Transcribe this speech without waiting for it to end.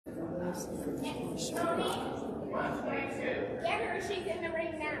this is for Keeshond. Get her, she's in the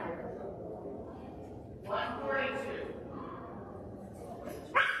ring now. 142.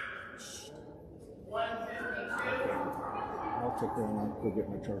 152. I'll take her and I'll go get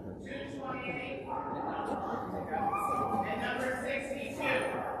my charger. 228. And number 62.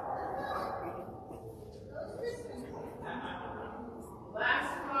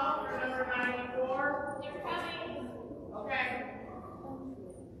 Last call for number 94. They're coming. Okay.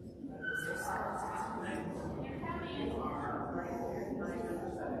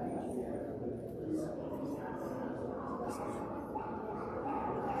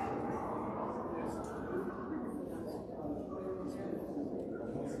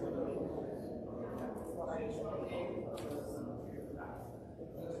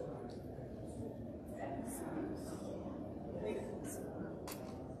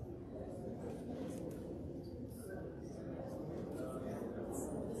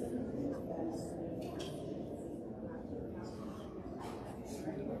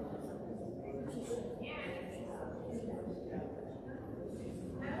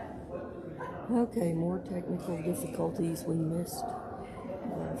 Okay, more technical difficulties. We missed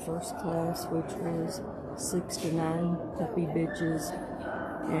the first class, which was 6 to 9 puppy bitches,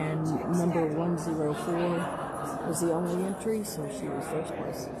 and number 104 was the only entry, so she was first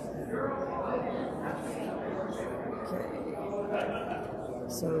place. Okay,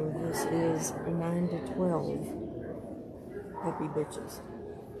 so this is 9 to 12 puppy bitches.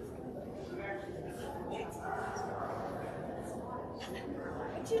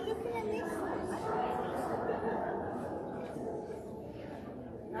 What you looking at me for?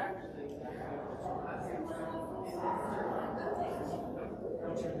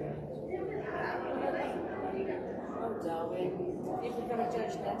 Oh, darling. If we're going to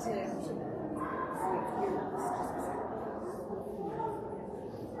judge that too.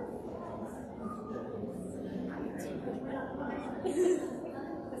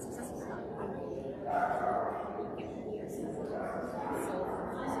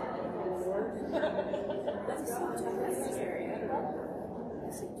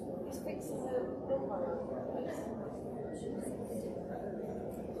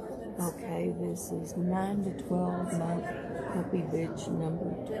 Okay, this is 9 to 12 month puppy bitch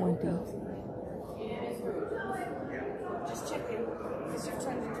number 20. Just checking. Because you're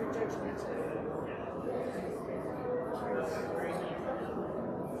trying to do judgment too.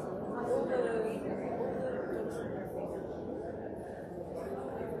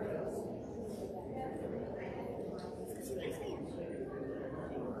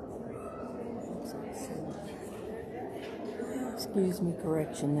 Excuse me,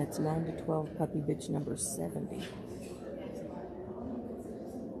 correction, that's 9 to 12 puppy bitch number 70.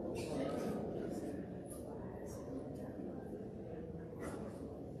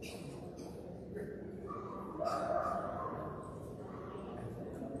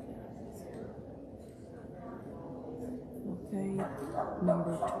 Okay,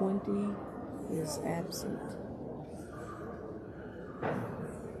 number 20 is absent.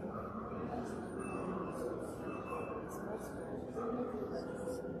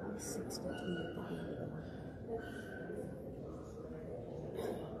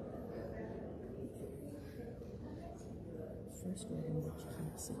 Frustrating that you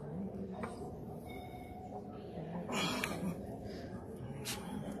can't see me.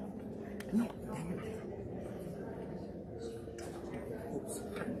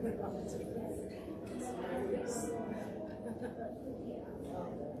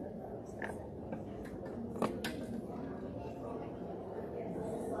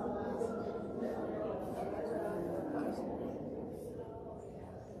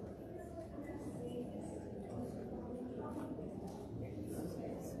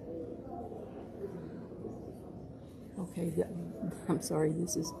 Okay, I'm sorry,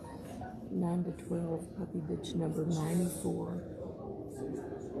 this is 9 to 12 puppy bitch number 94.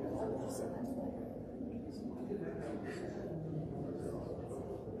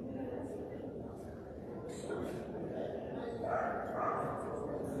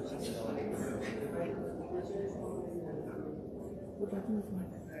 What did I do with my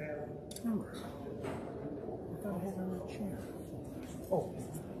cameras? I thought I had it on the chair. Oh.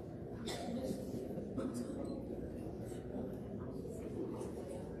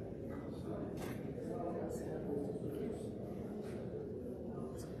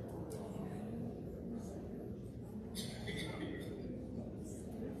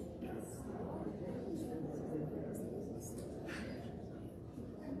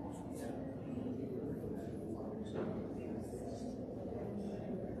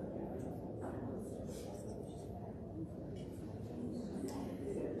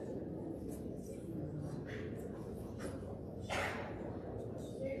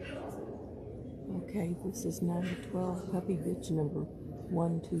 Okay, this is 9 to 12 puppy bitch number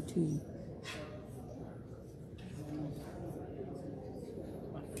 122.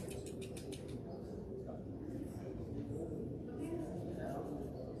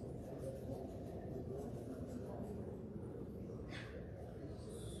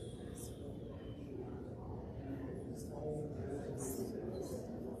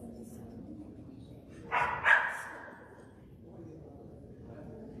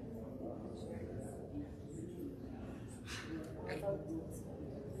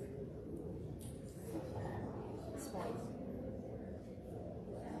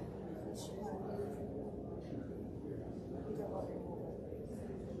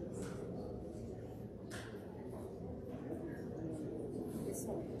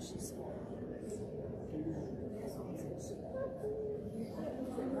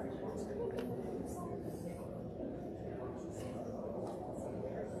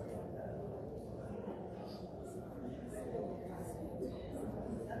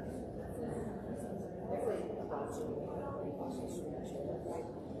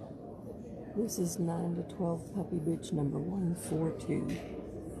 This is 9 to 12 puppy bitch number 142.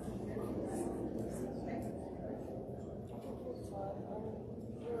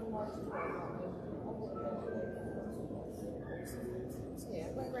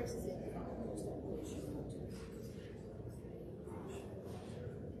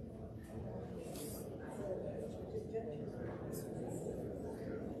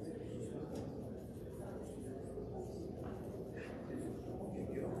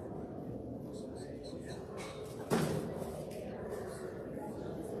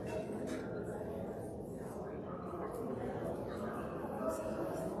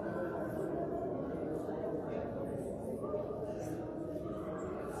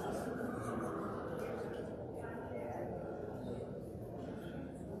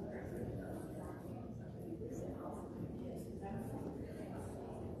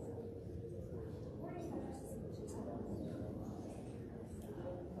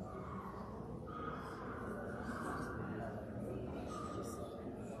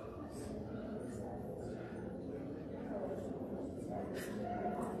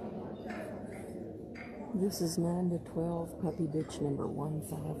 This is 9 to 12 puppy bitch number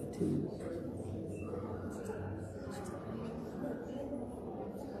 152.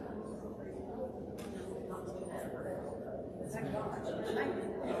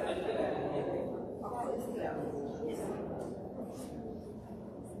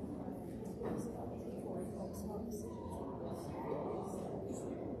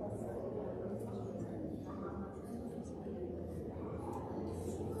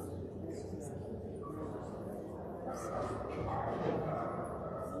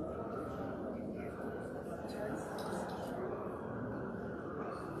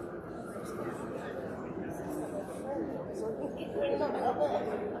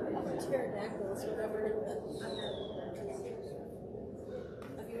 Pterodactyls, whatever.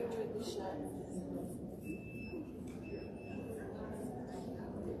 Have you enjoyed this shot?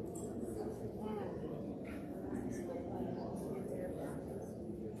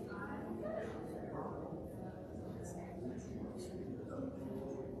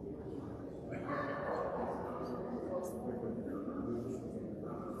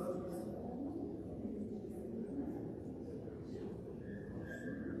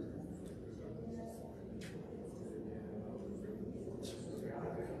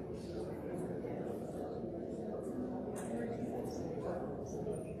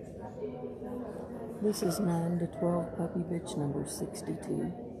 This is 9 to 12 puppy bitch number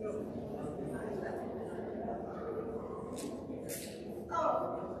 62.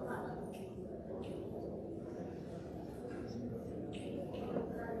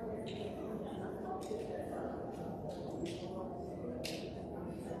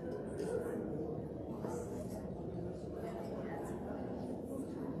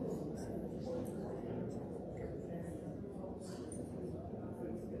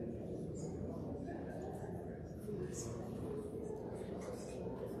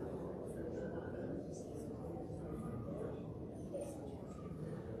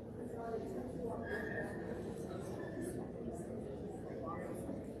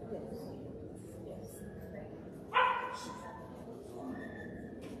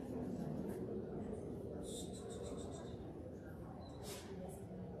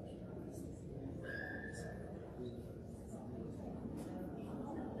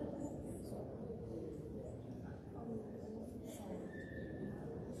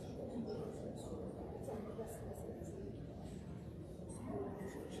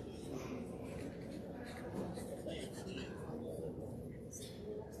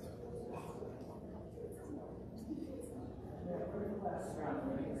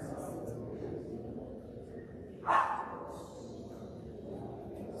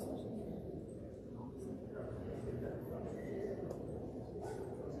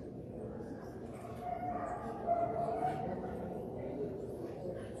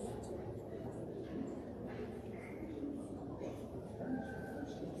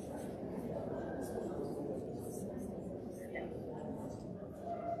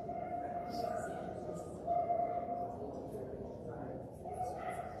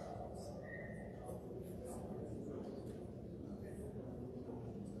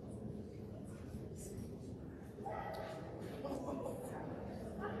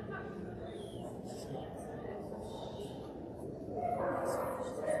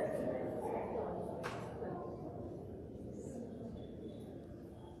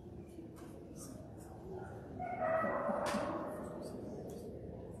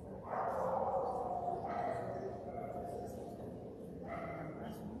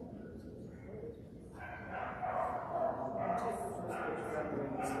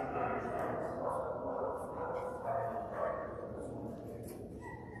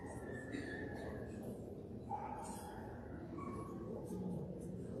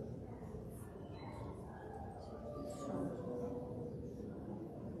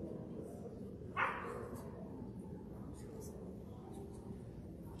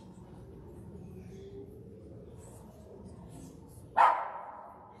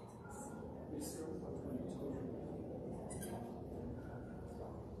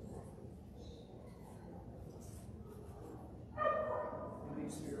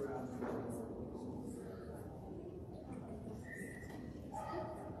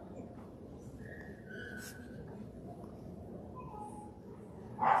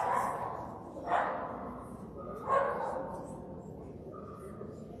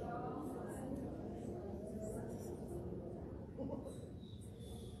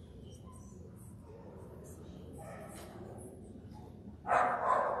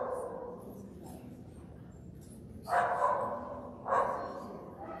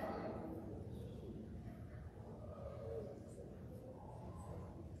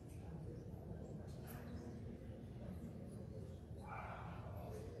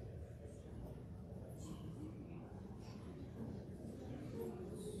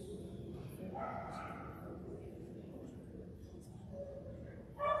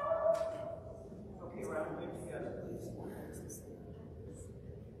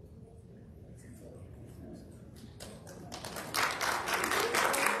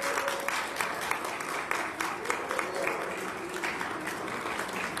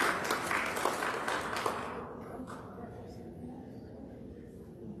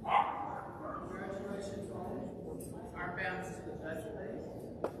 hands to the judge, please.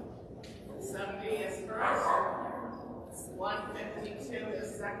 70 is first. 152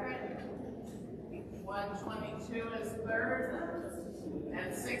 is second. 122 is third.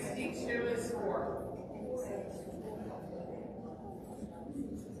 And 62 is fourth.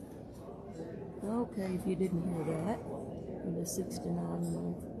 Okay, if you didn't hear that, in the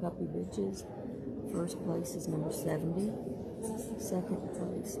 69-month puppy bitches, first place is number 70, second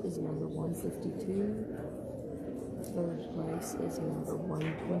place is number 152, third place is number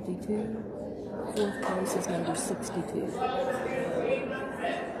 122, fourth place is number 62.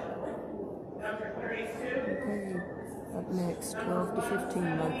 Okay, up next, 12 to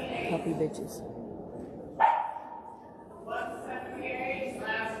 15-month puppy bitches. 178,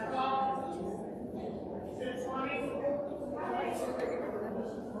 last call. 220.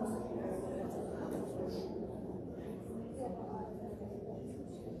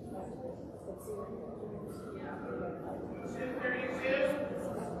 232.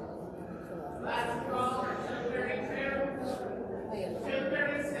 Last call. 232.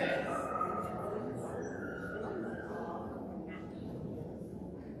 236.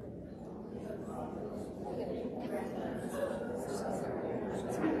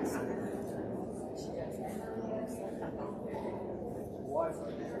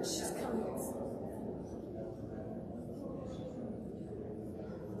 She's coming.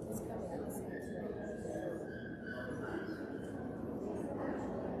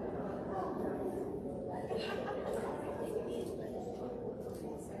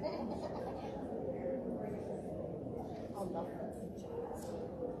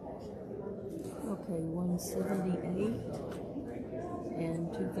 Okay, 178 and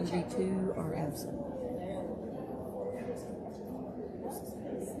 232 are absent.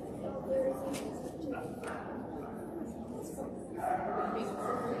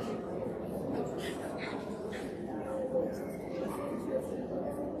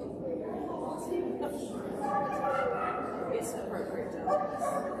 It's appropriate.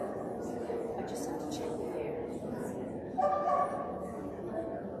 I just have to check the air.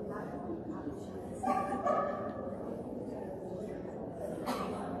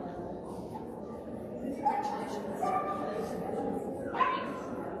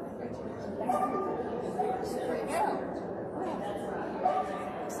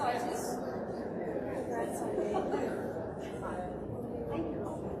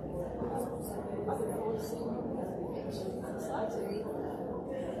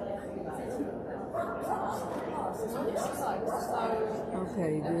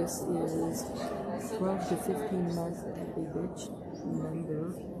 Okay, this is 12 to 15 month puppy bitch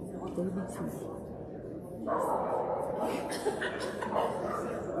number 32.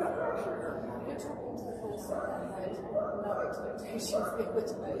 No expectations the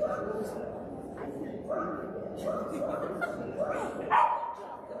other day.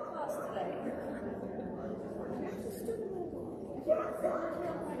 Class today.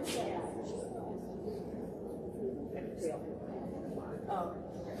 Oh.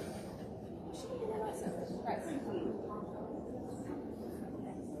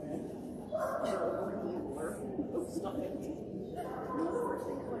 Stop it.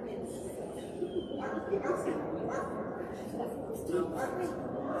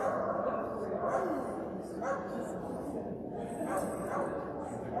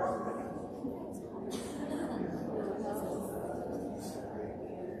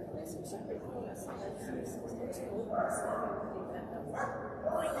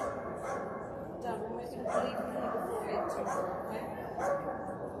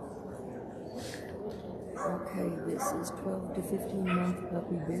 Okay, this is 12 to 15 month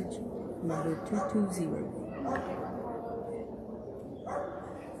puppy bitch number 220.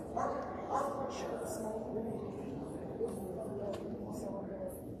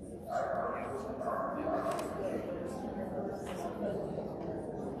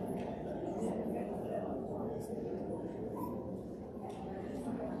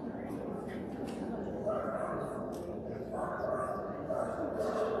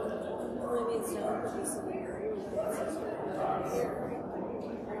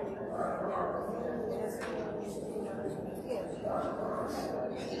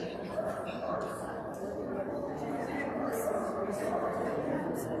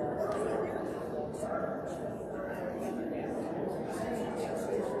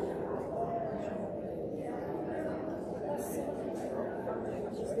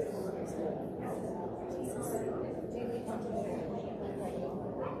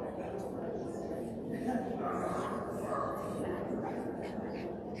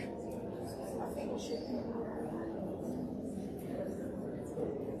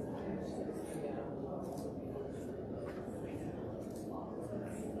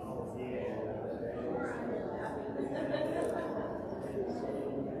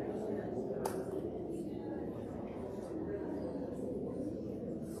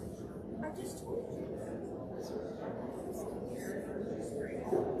 just told you.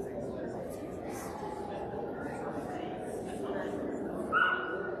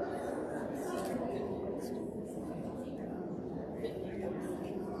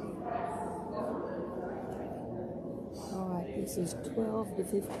 Alright, this is 12 to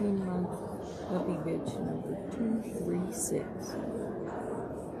 15 month puppy bitch number 236.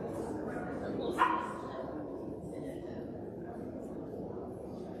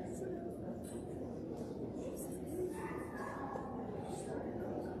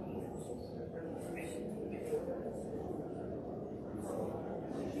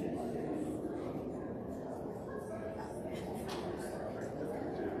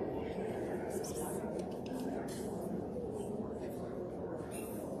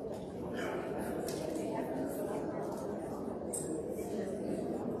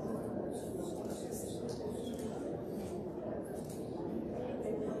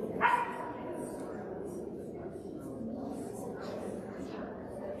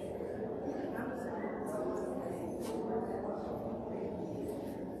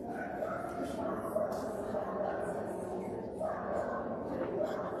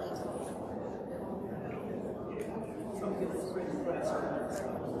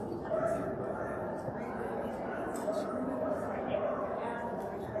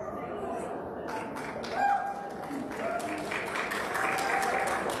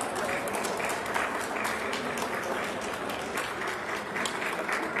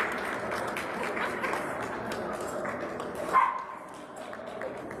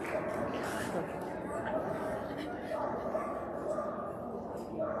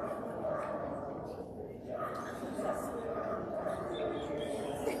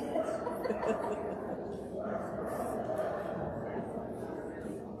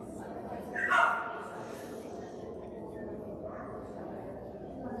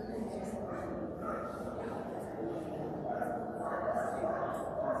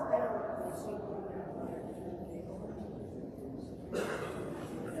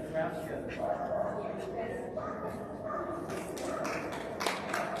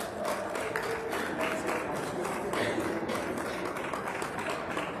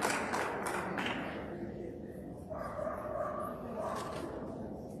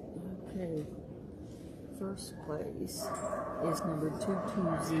 Okay, first place is number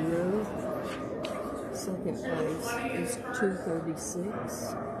 220. Second place is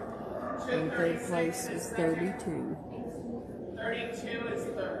 236. And third place is 32. 32 is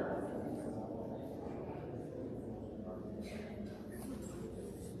third.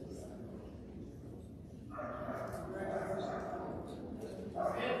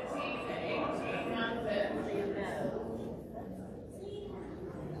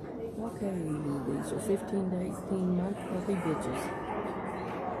 Okay, these are 15 to 18 month puppy bitches.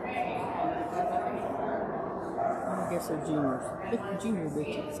 I guess they're juniors. Junior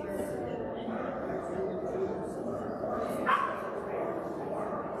bitches.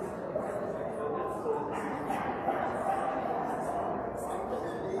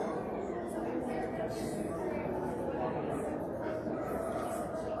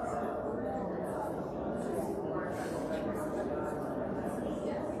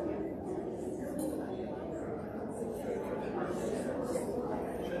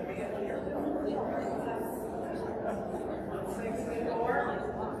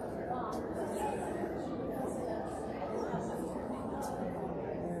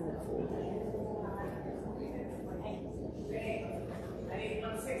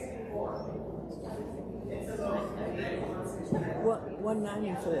 What?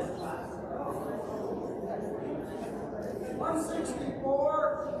 194.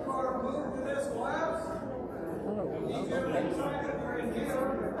 164. You are moved to this class.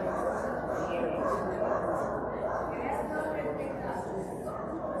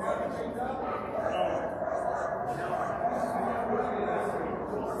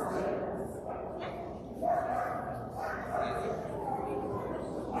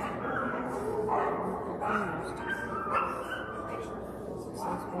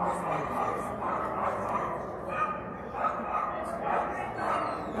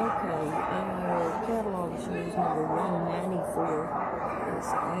 Catalog shows number 194 is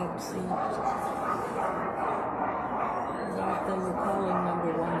absent. But they were calling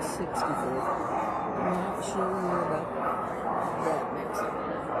number 164. I'm not sure about that mix-up.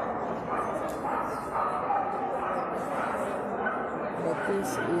 But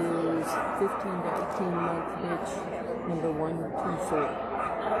this is 15 to 18 month bitch number 124.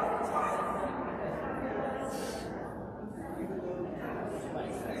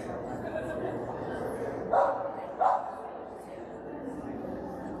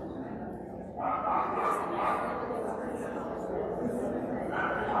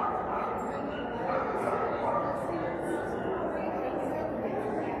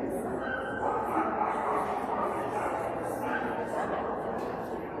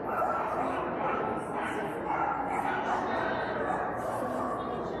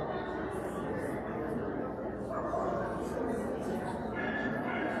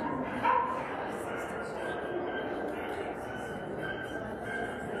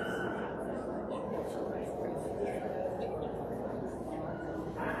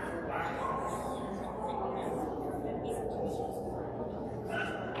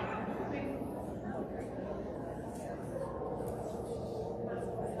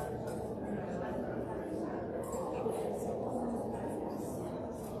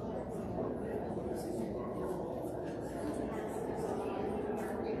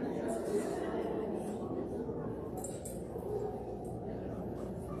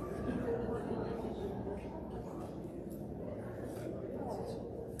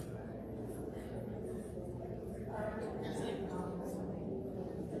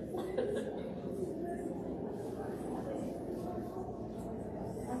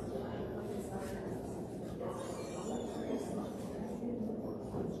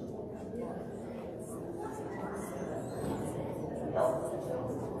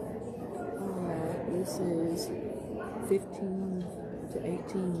 15 to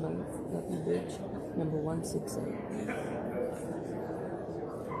 18 month puppy bitch, number 168.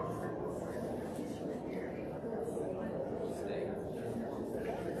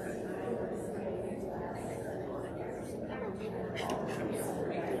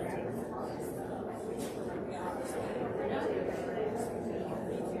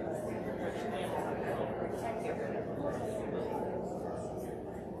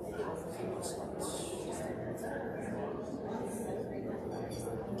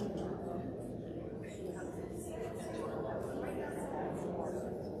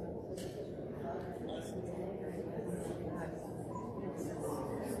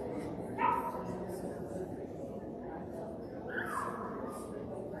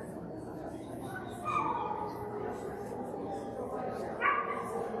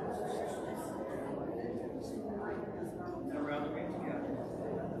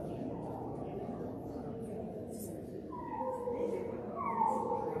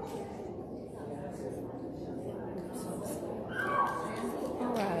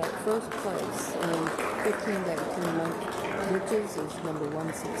 First place in 15 to 18 month bitches is number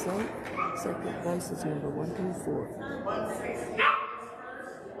 168. Second place is number 124. 168 is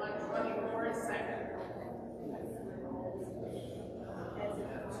first, 124 is second.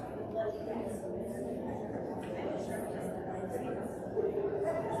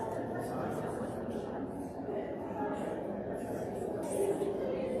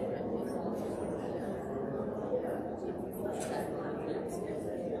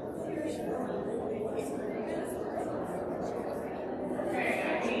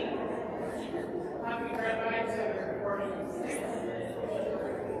 Happy red lights and recording.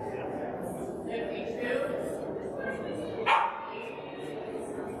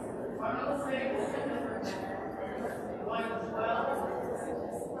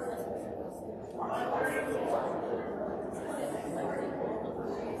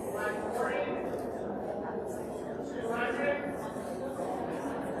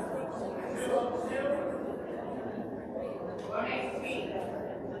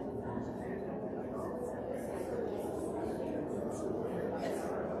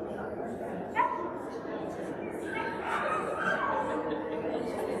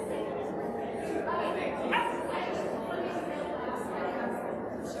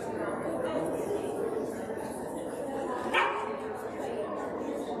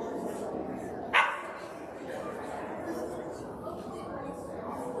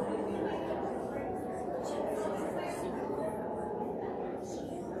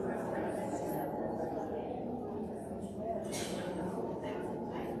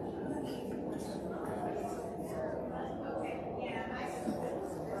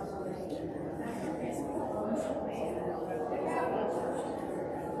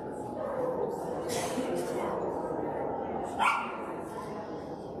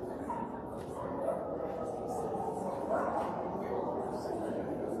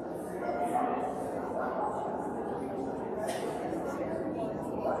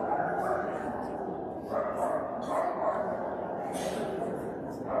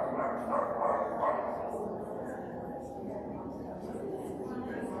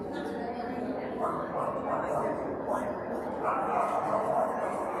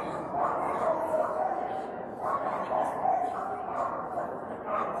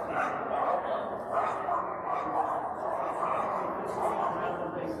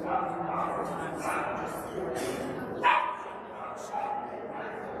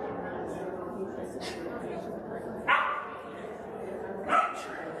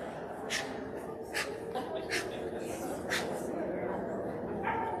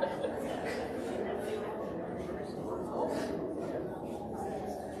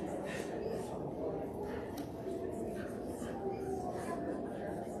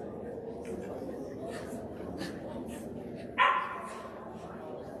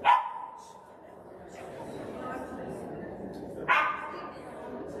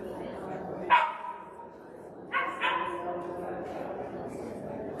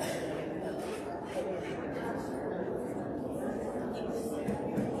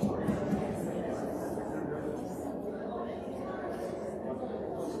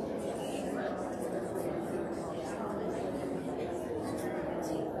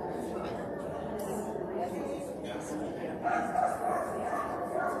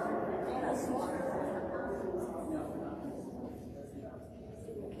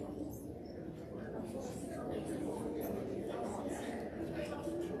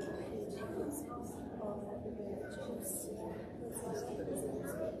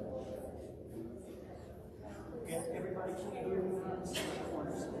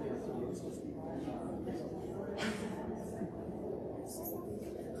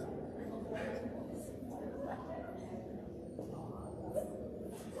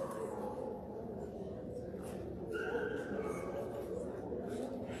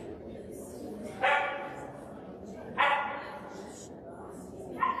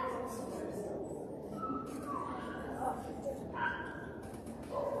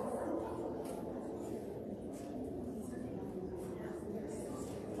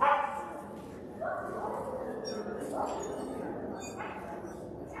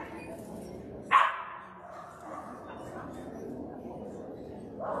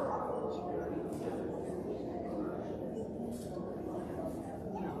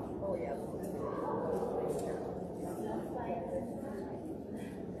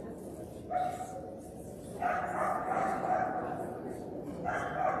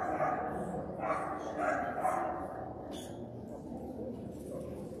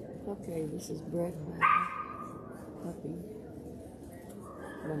 Okay, this is bred by puppy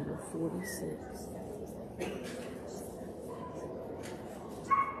number 46.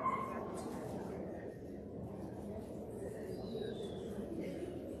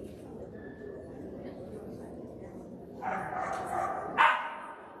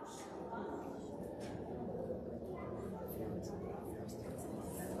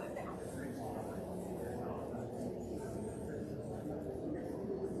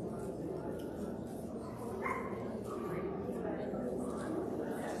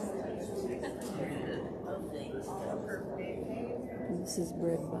 This is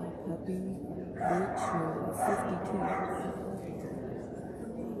bred by puppy bitch number 52.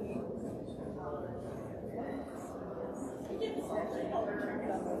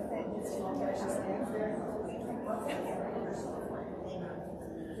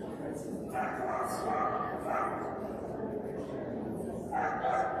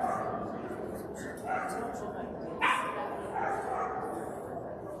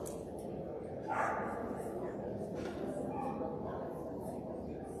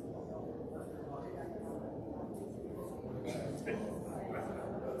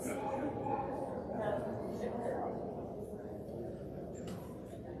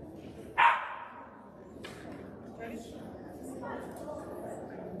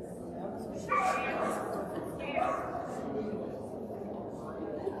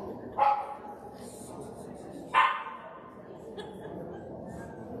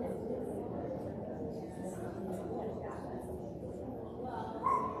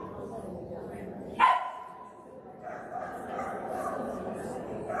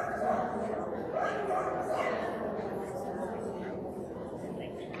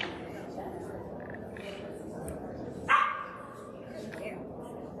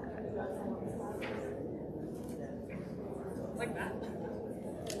 Like that.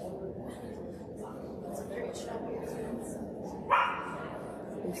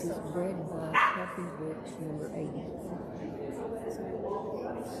 This is bred by puppy bitch number 80.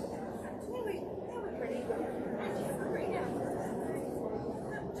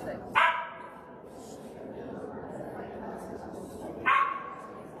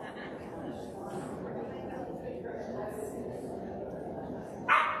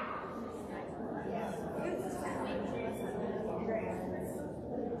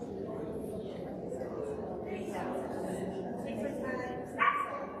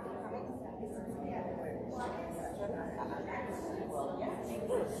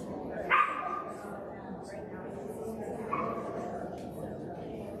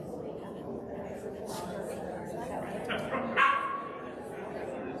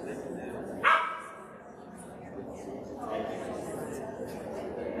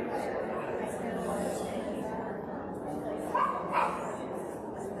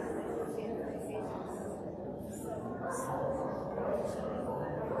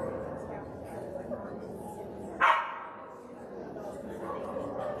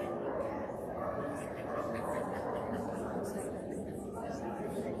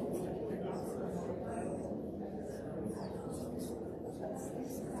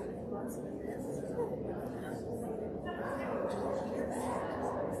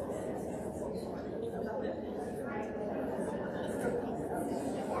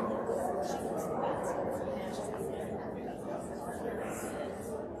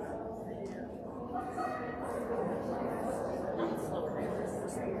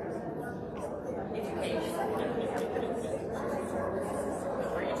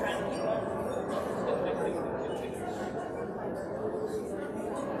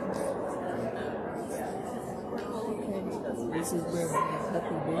 This is bred by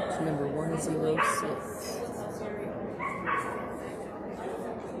puppy bitch number 106.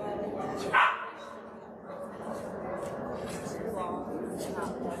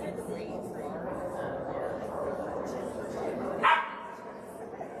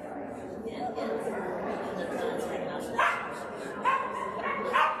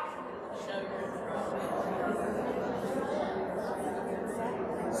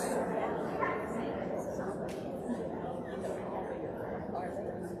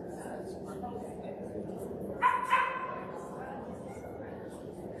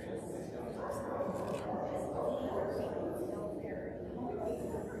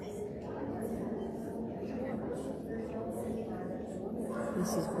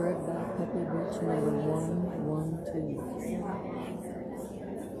 This is bred by puppy bitch number 112.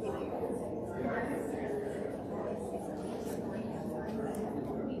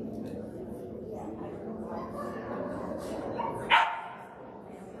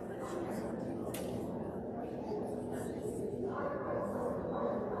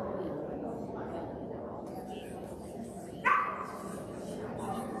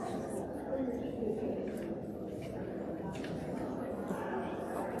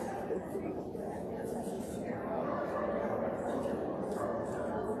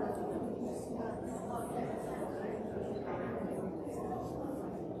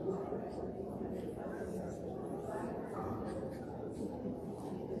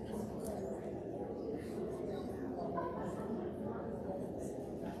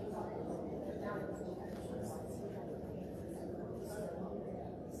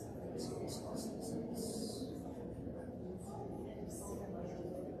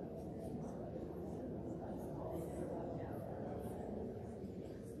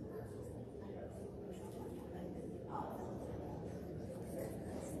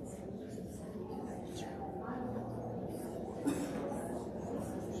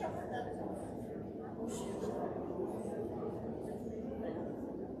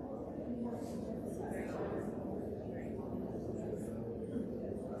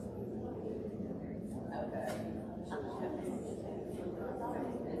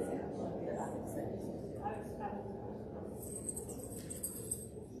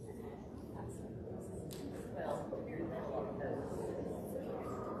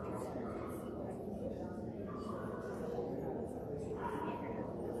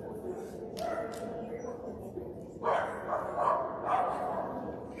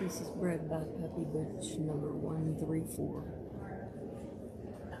 This is bred by puppy bitch number 134.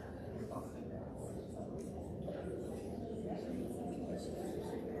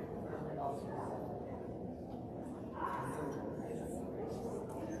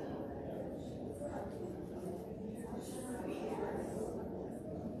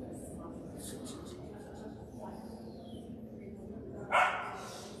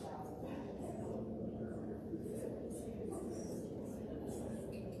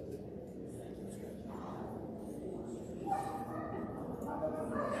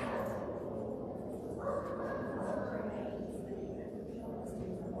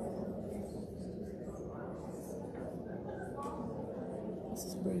 This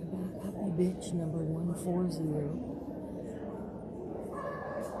is bred by puppy bitch number 140.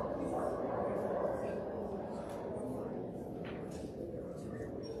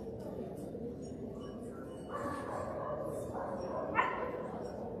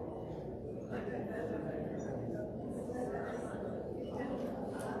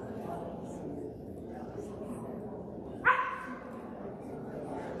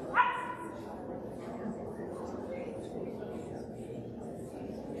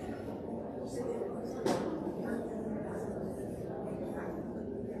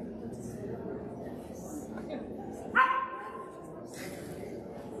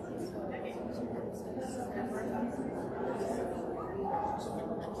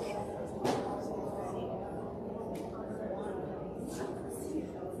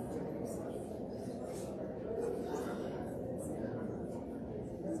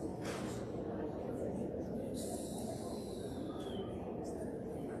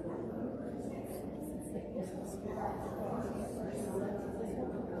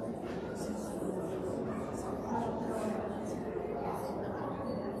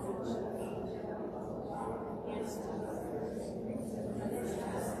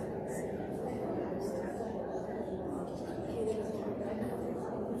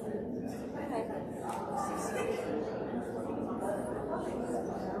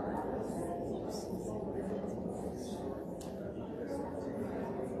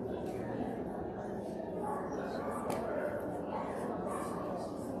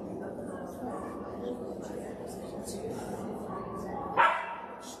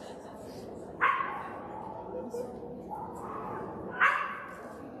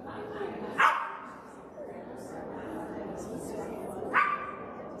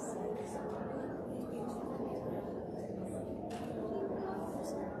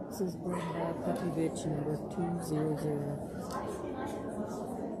 This is bred by puppy bitch number 200.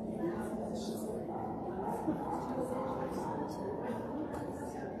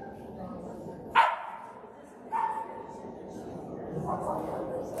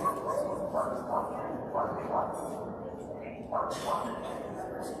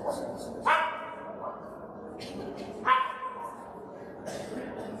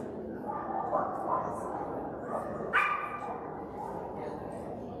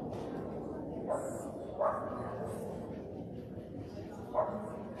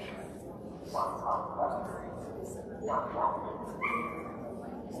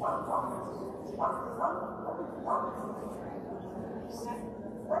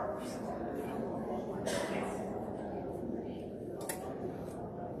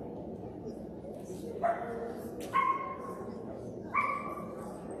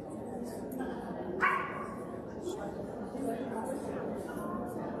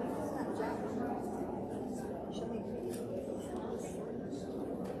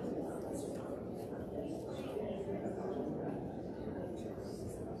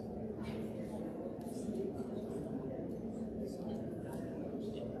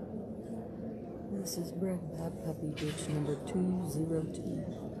 This is bred by puppy bitch number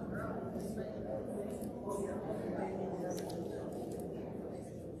 202.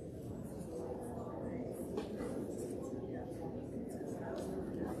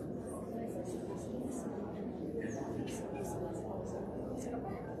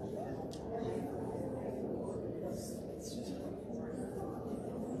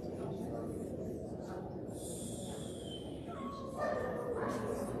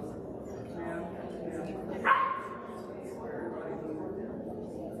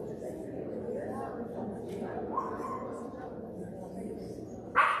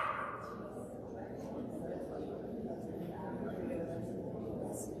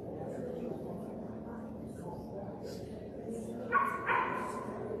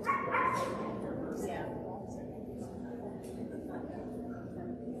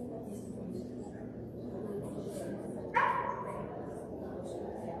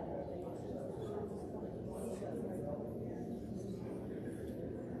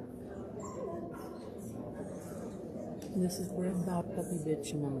 This is bred by puppy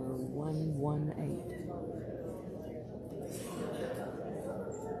bitch number 118.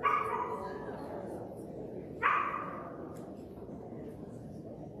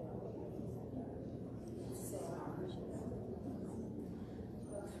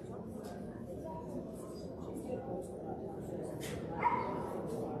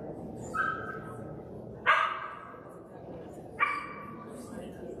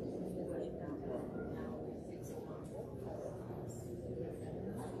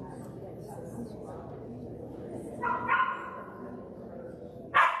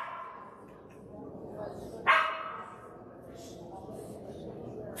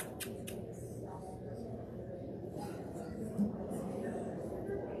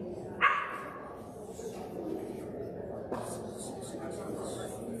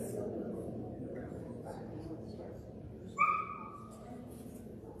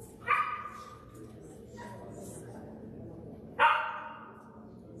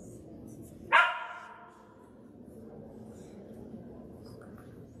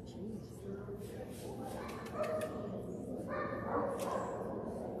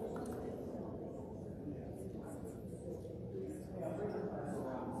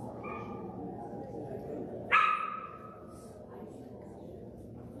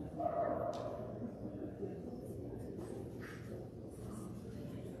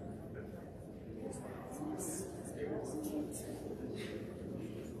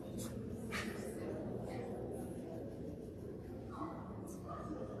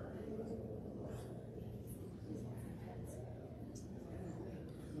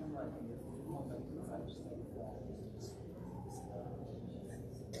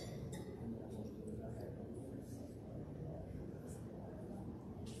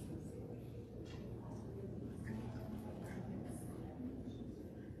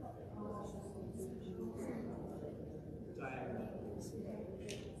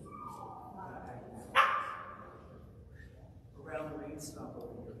 Around the ring, stop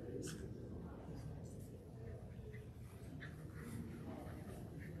over here, please.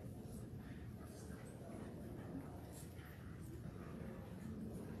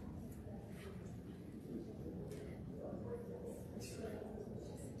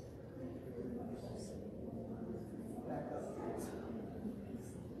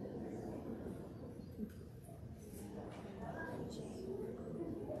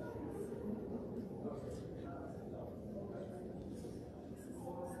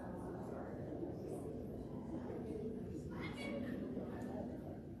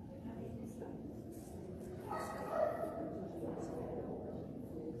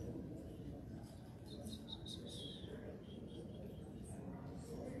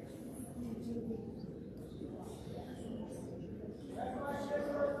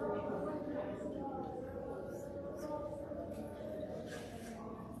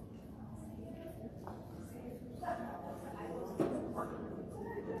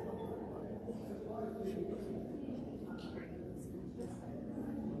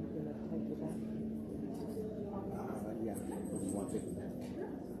 Yeah, you want to take it back?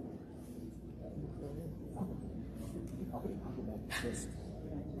 I'll go back first.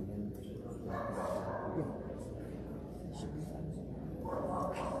 And then, yeah.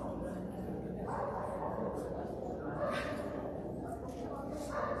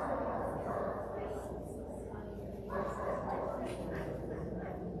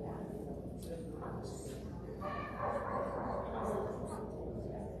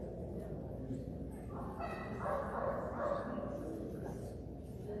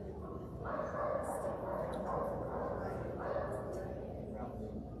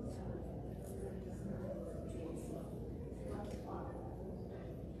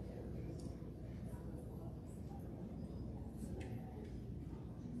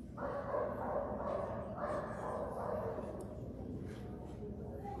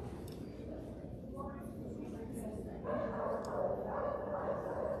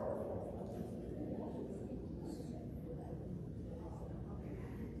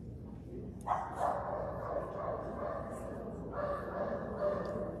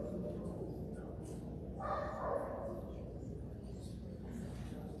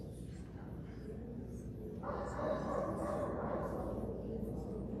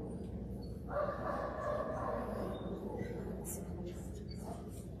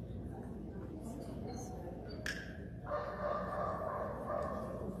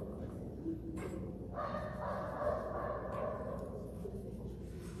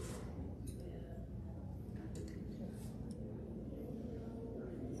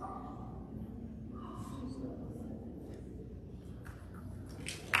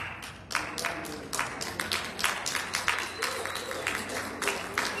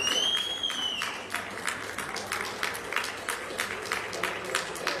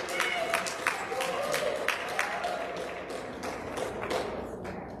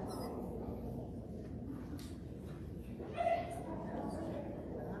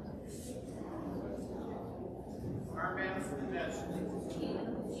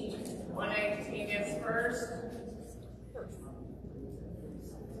 118 is first.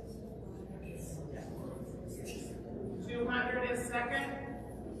 200 is second.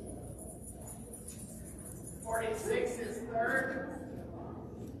 46 is third.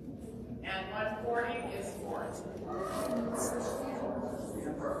 And 140 is fourth.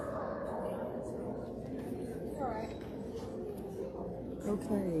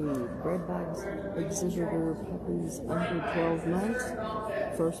 Okay, bred by exhibitor puppies under 12 months.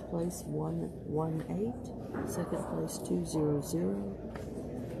 First place 118, second place 200,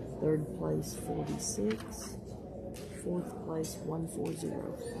 third place 46, fourth place 140.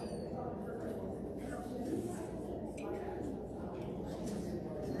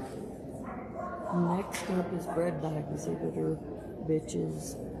 Next up is bred by exhibitor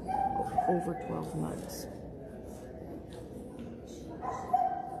bitches over 12 months.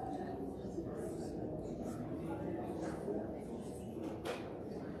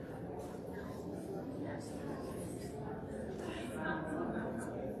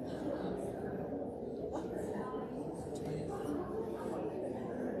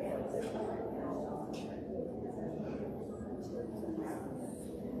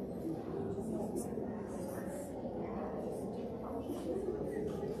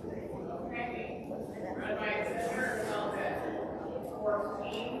 Red by exhibitor held at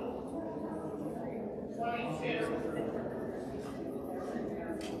 14, 22,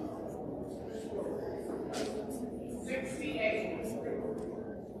 68,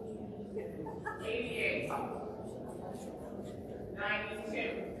 88,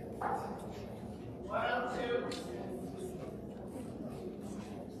 92, 102,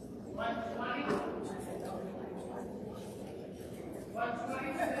 120,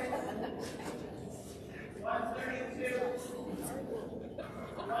 126, 132,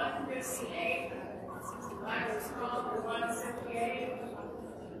 158, last call for 158,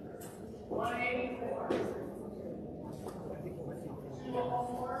 184,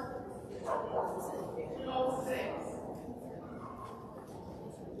 204, 206,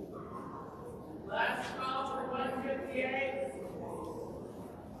 last call for 158,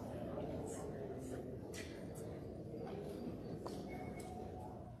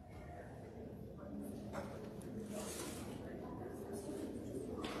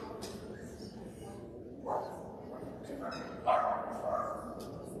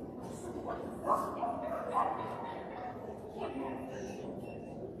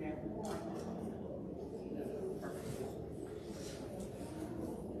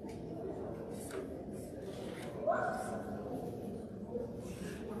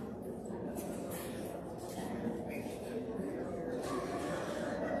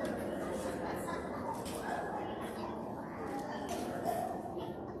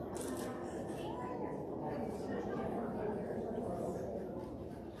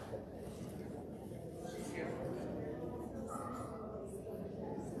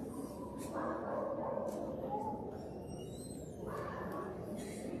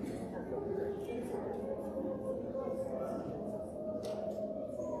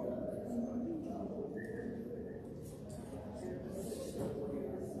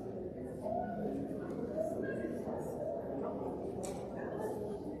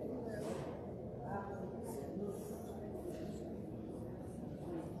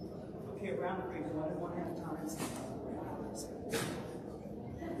 Okay, round three, one at a time.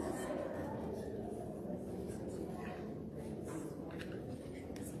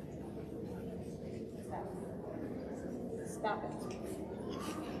 Stop it.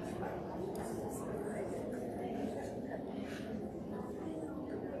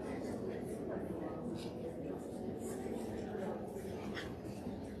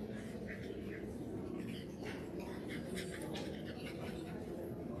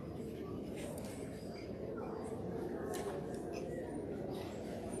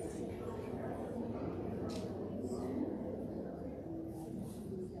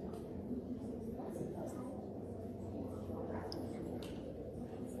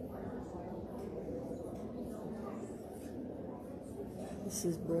 This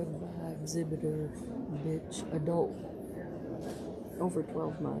is bred by exhibitor bitch adult over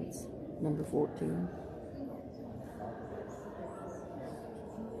 12 months, number 14.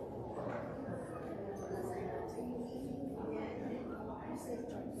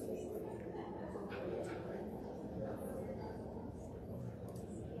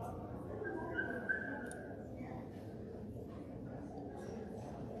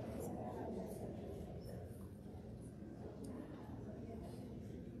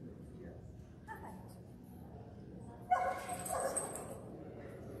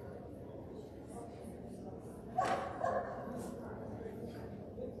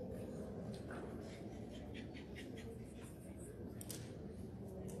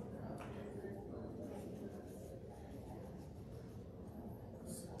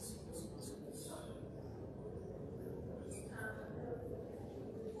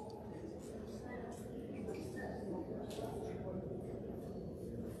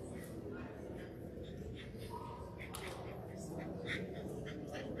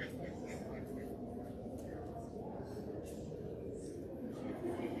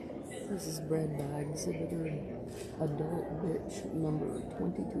 This is bred by exhibitor adult bitch number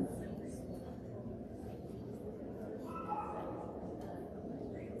 22.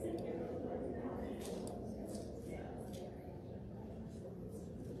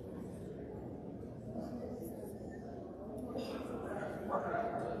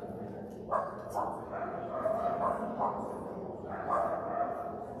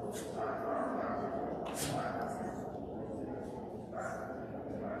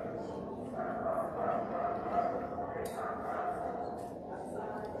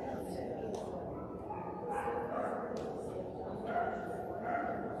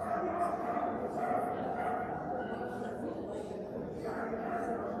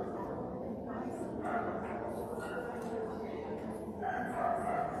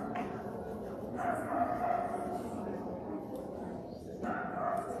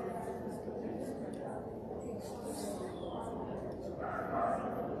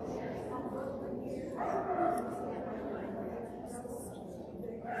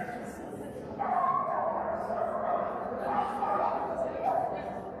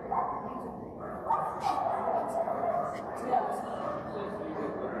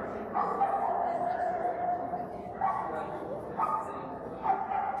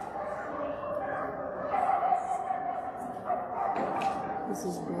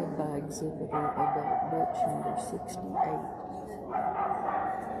 This is bred by exhibitor adult bitch number 68.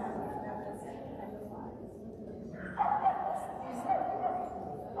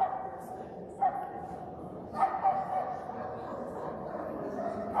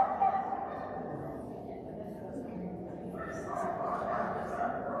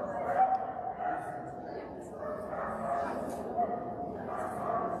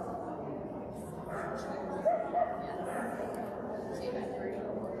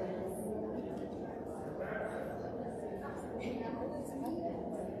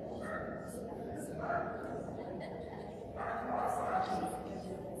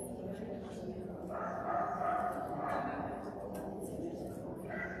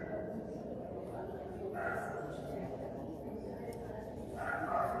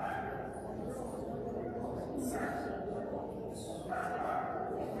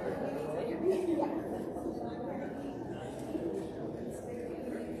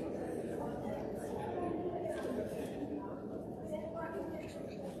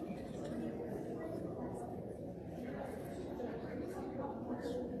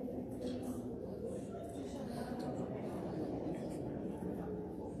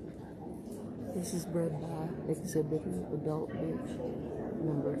 This is bred by exhibitor adult bitch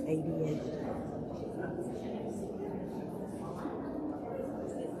number 88.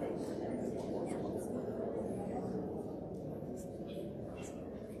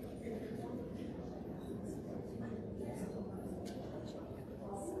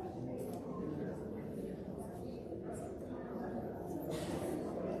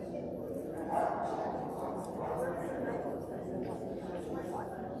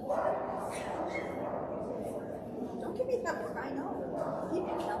 Don't give me that look, I know. You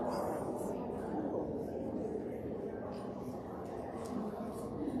can tell me.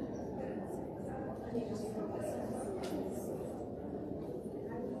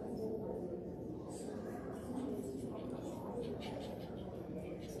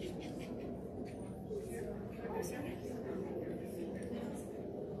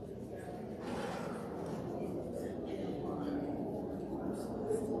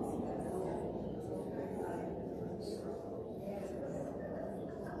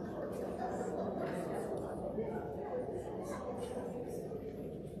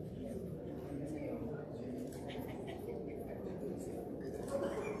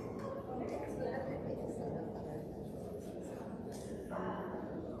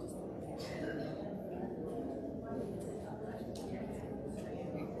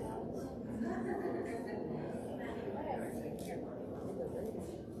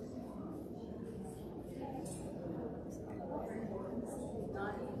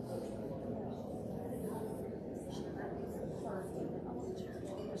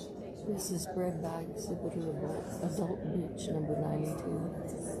 This is bred by exhibitor adult bitch number 92.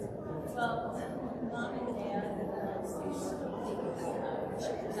 Well, mom and dad,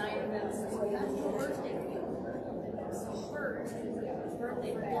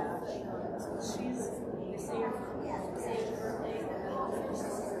 birthday bash. She's say her birthday.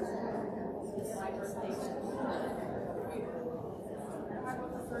 It's my birthday.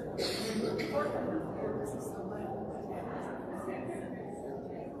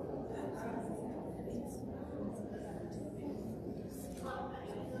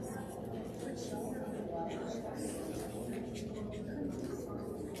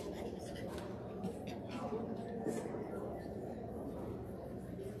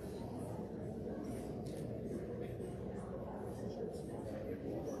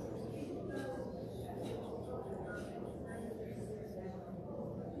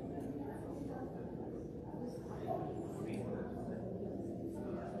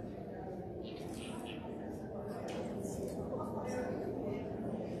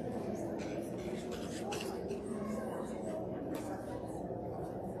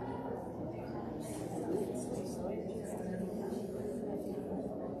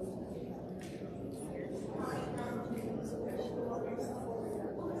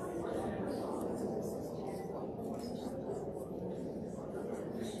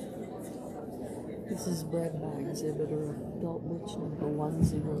 This is bred by exhibitor adult bitch number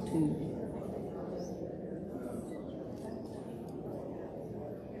 102.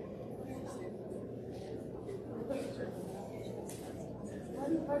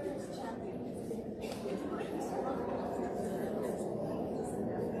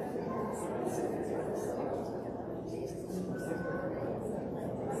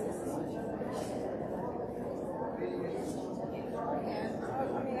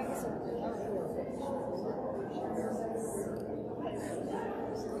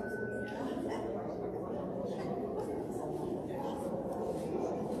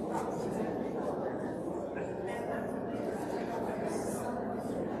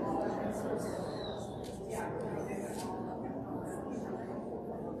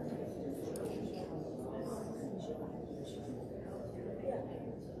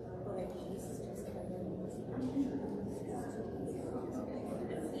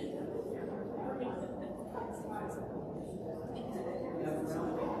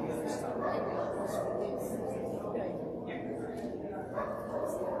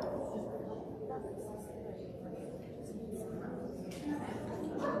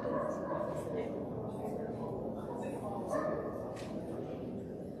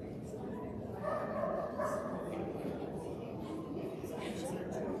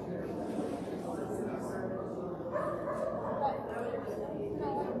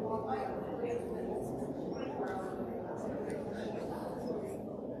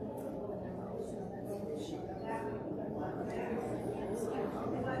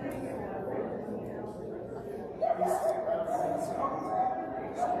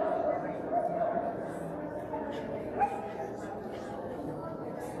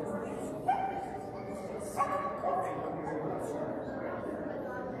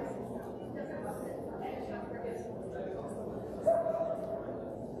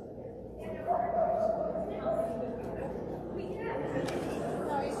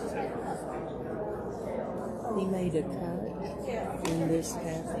 He made a cut in this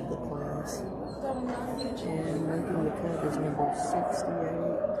half of the class, and making the cut is number 68,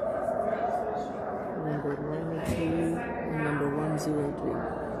 number 92, and number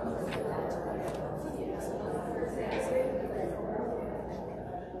 102.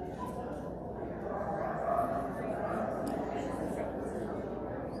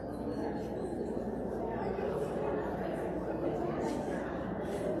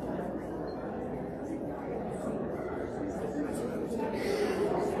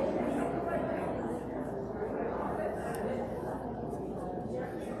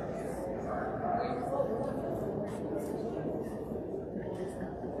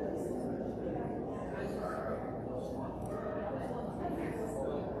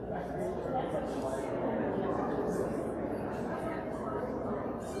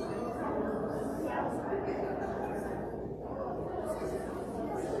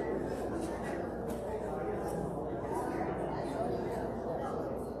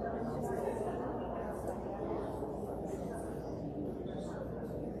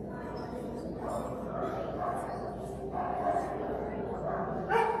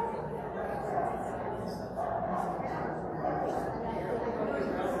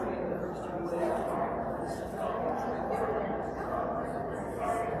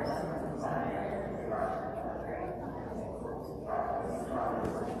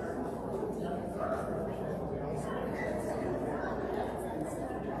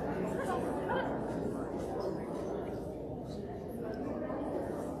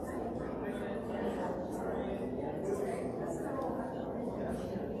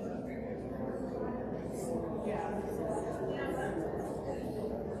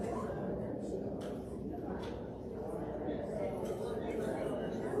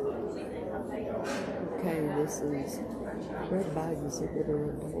 Okay, this is bred by exhibitor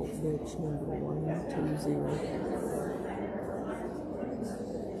adult bitch number 120.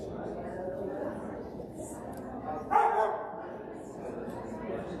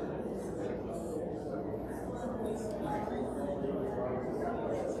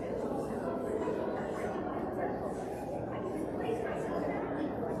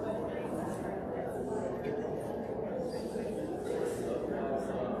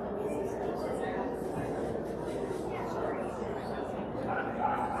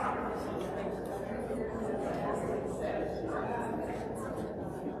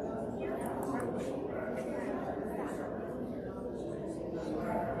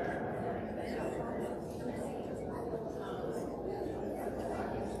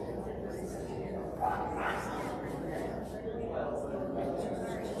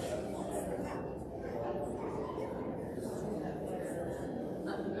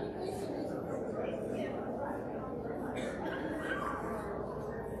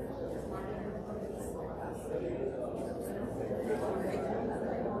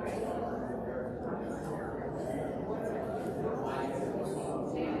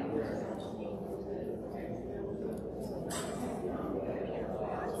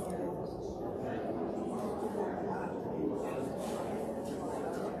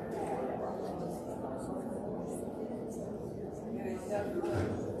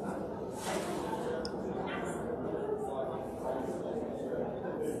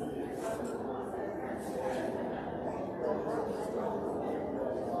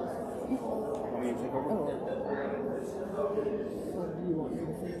 me to take over? Oh. Or do you want me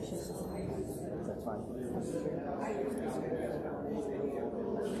to finish this? That's fine. Here's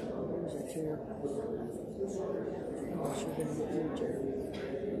your chair. Unless you're going to get your chair.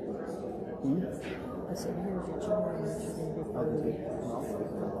 I said, here's your chair, unless you're going to get I'll the take it.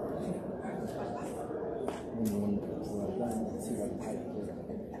 See what I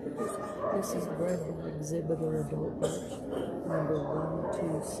This is bred by exhibitor adult batch number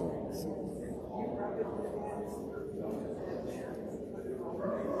 126.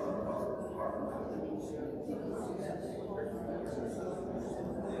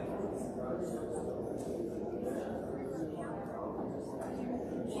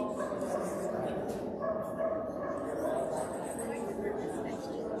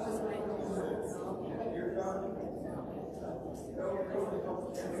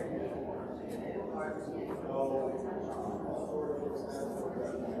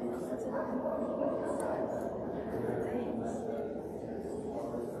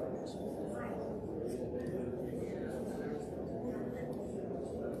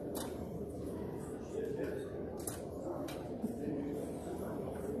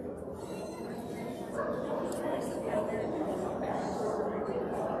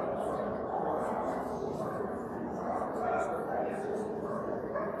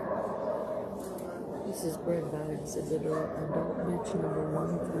 This is bred by exhibitor adult bitch number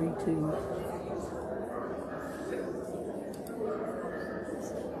 132.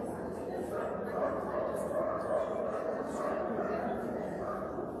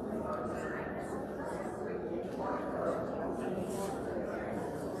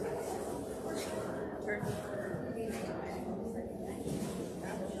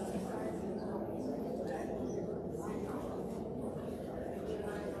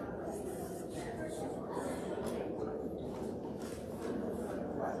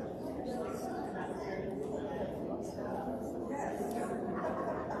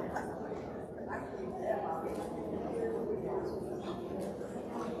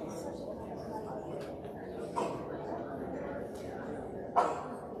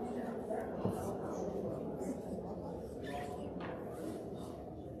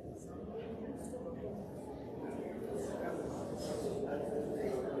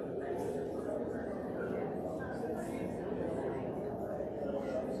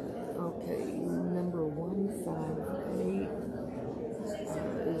 Okay, number 158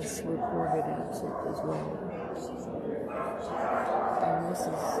 is reported absent as well. And this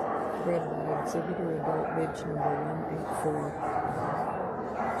is bred by exhibitor adult bitch number 184.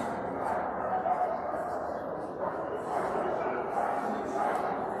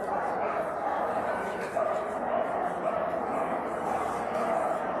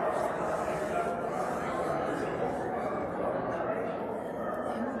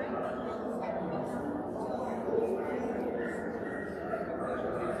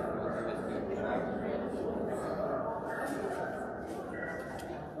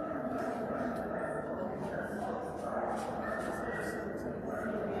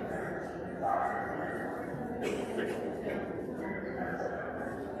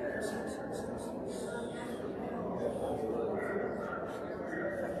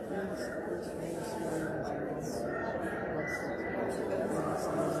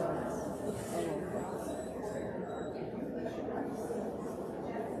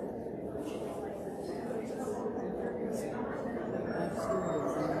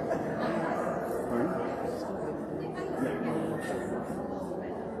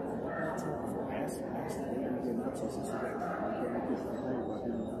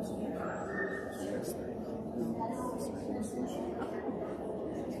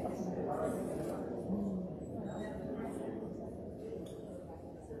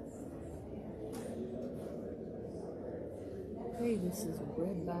 Okay, this is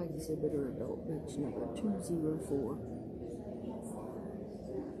bred by exhibitor adult bitch number 204.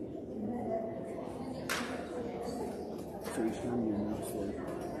 So each time you know for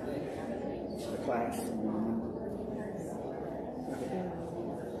the class and you remember.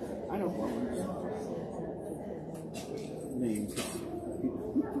 I know what ones. Names.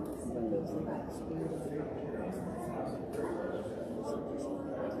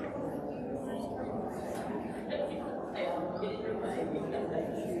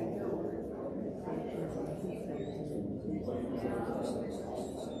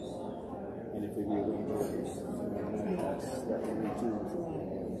 And if we do that will be too.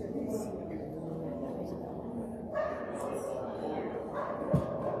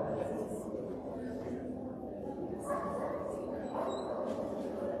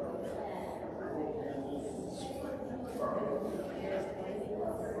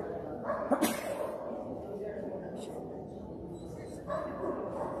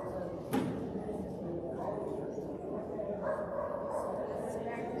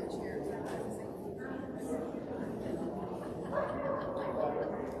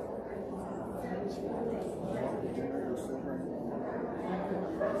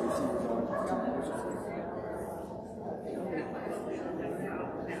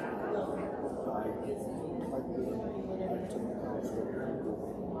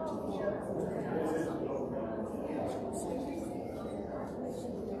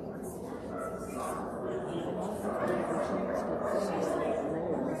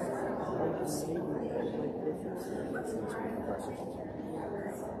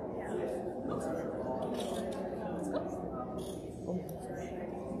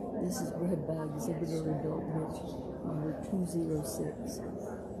 read by exhibitor adult Mitch, number 206.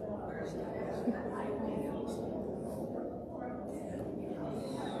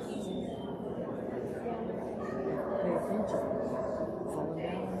 Pay attention. Falling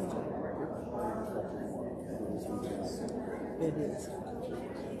down on the job. It is.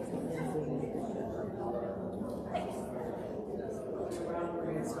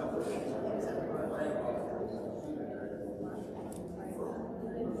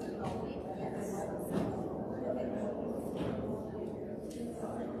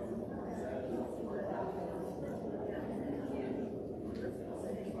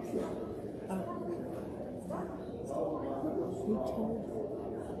 Who told you?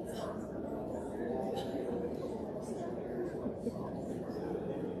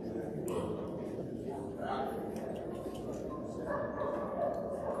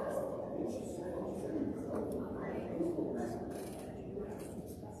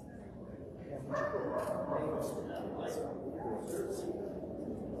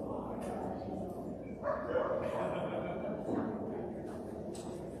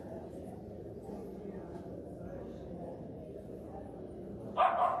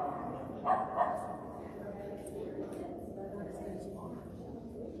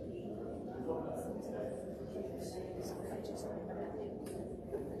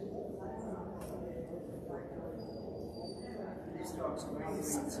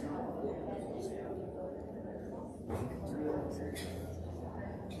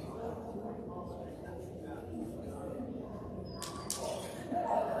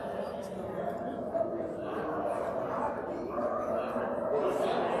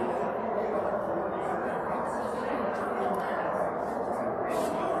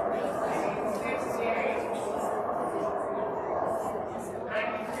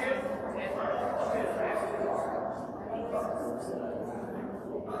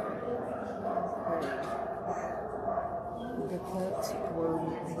 The cuts were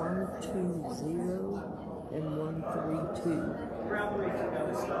 120 and 132. Round three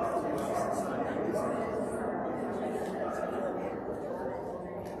together, stop.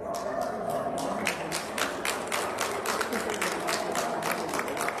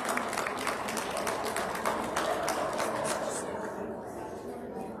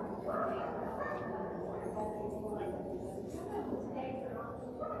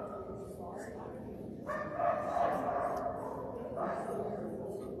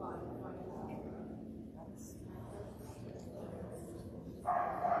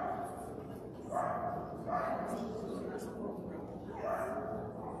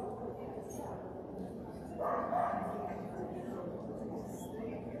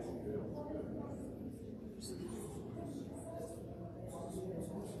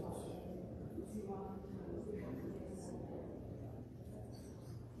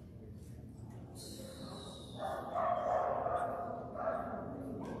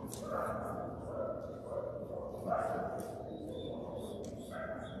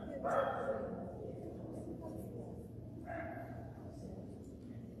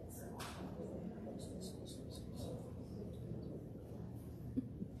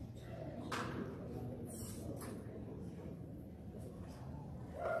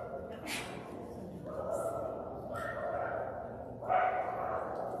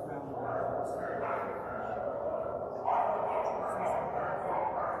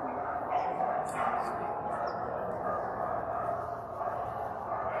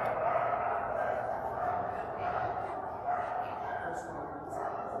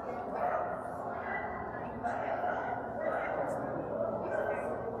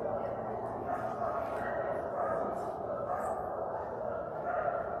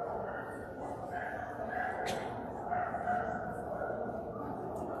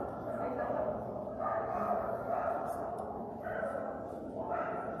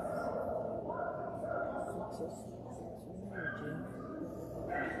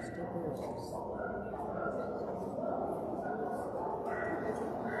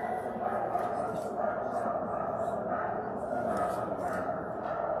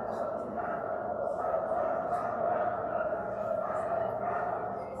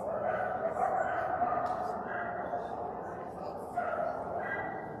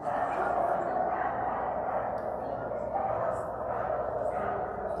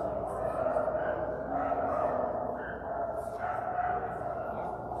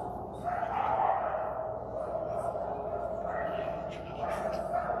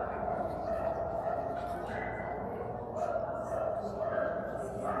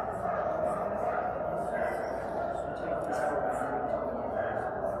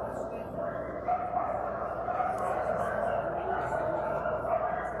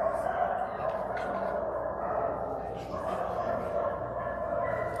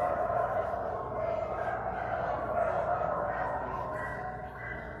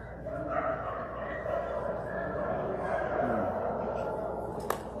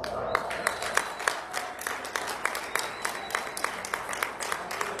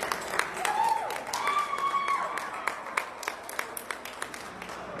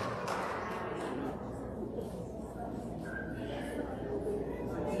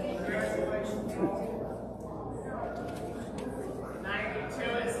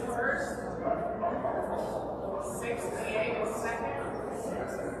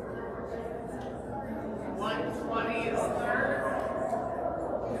 is third.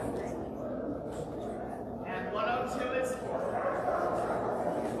 And 102 is fourth.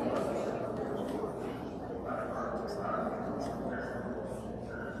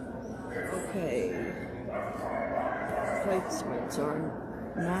 Okay. Placements are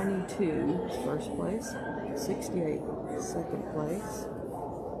 92 first place, 68 second place,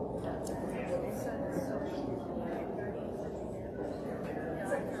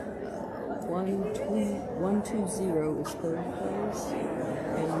 120 is third place,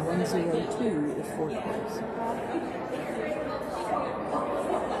 and 102 is fourth place.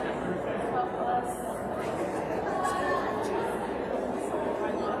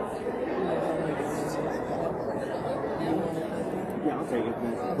 Yeah, I'll take it.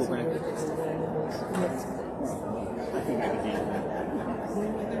 Go back. I think I can handle that.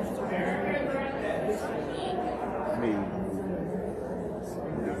 Maybe.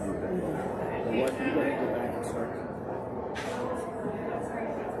 What? You gotta go back and start.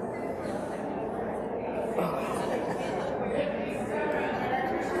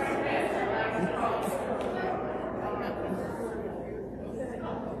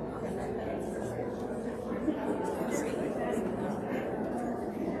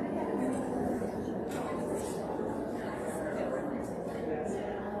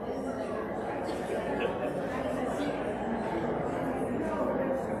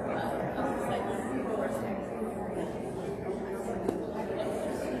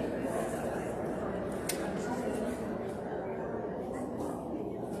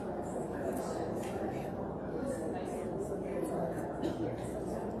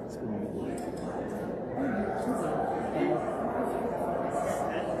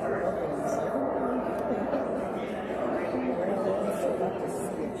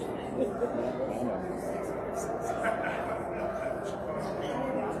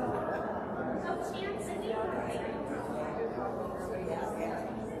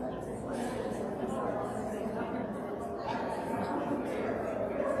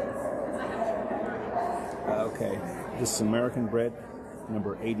 Okay, this is American bread,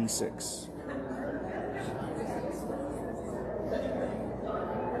 number 86.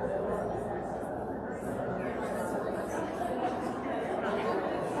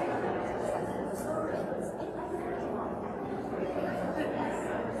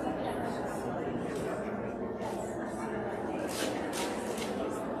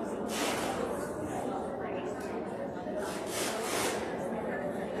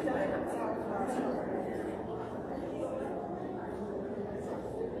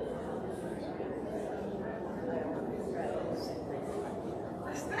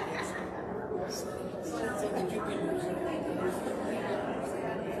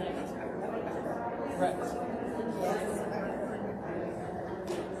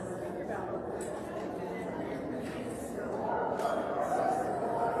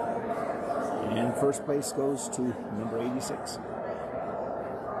 And first place goes to number 86.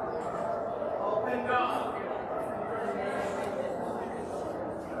 Open go.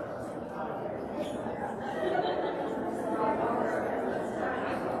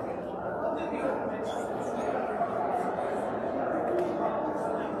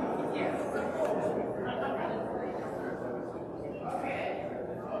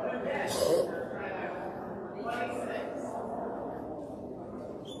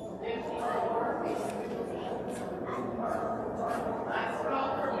 Last call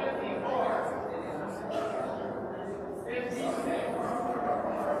for 54. 56.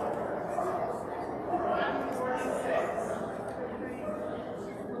 146.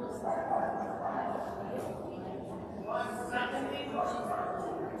 170.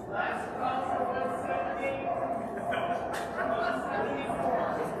 Last call for 170. 174.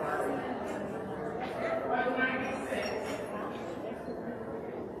 196.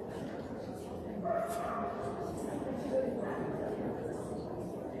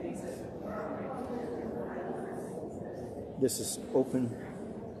 This is open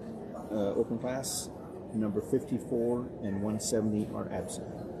class. Number 54 and 170 are absent.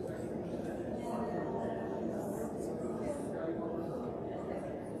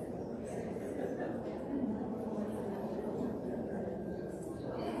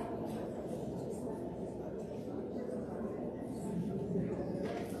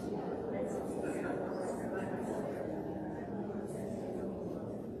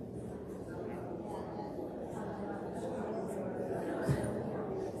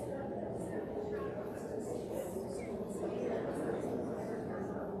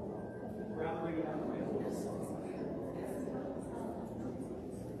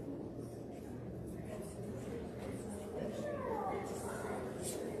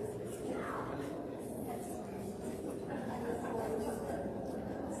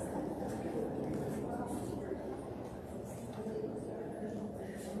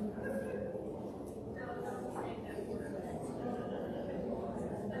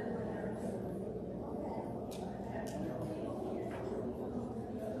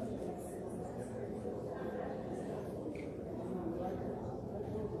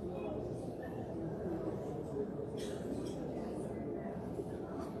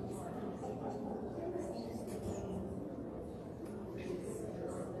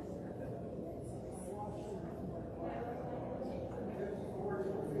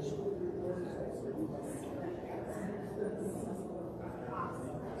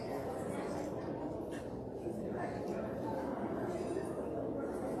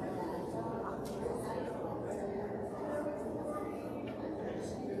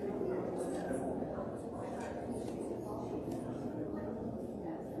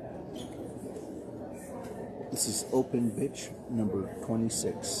 this is open bitch number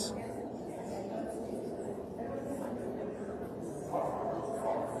 26.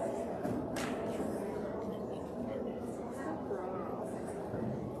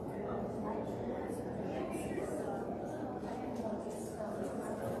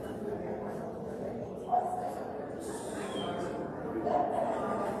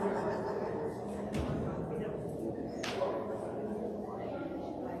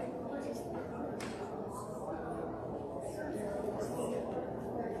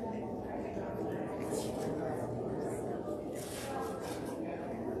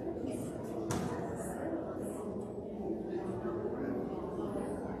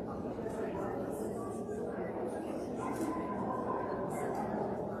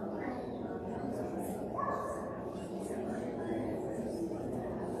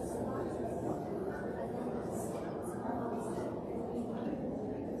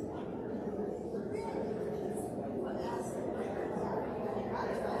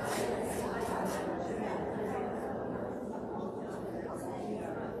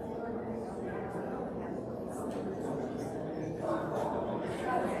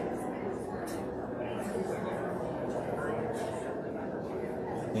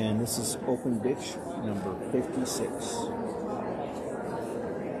 And this is open bitch number 56.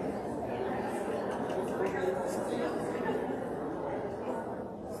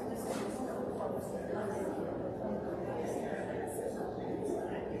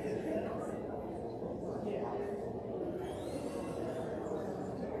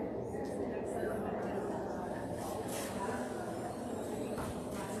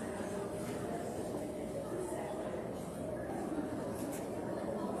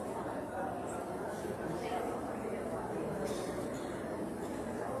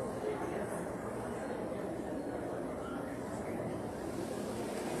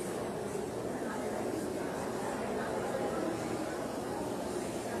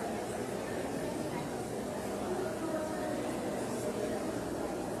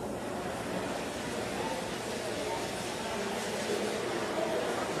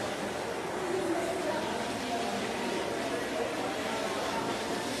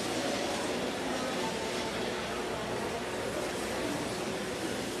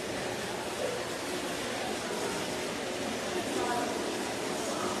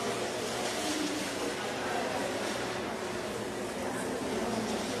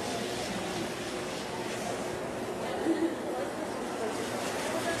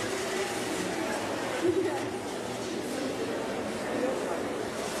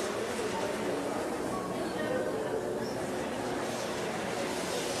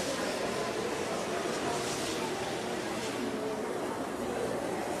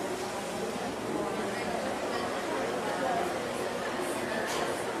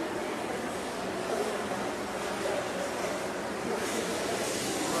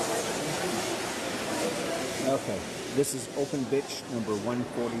 Okay, this is open bitch number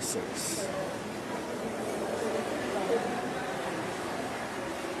 146.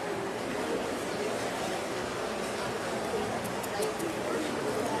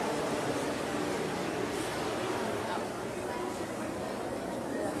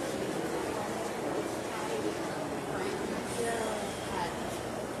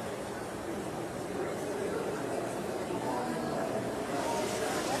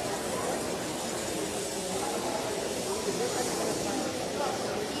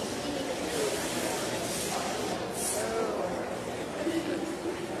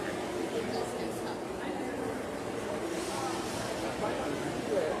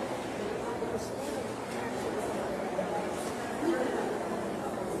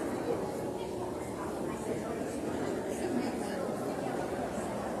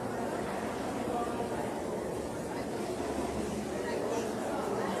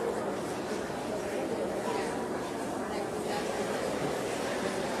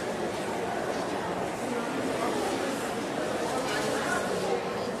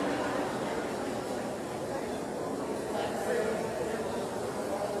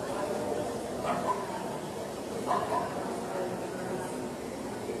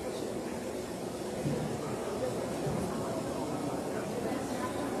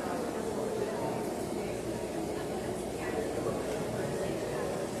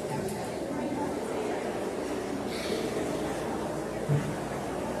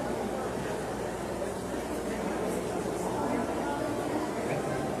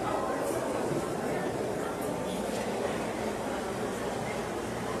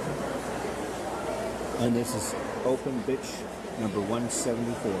 And this is open bitch number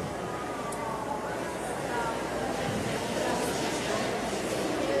 174.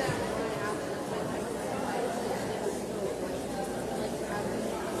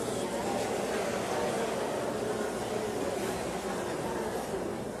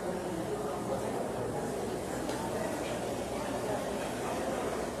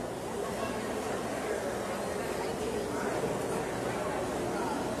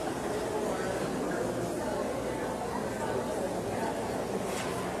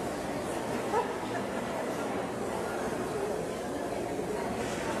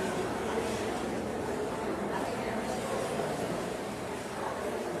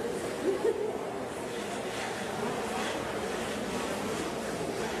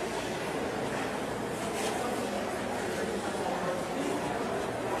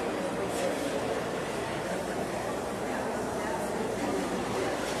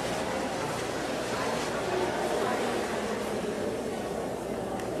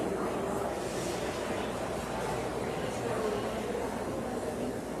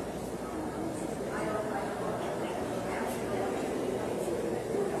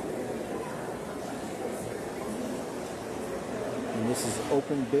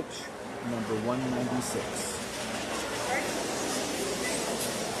 open bitch number 196.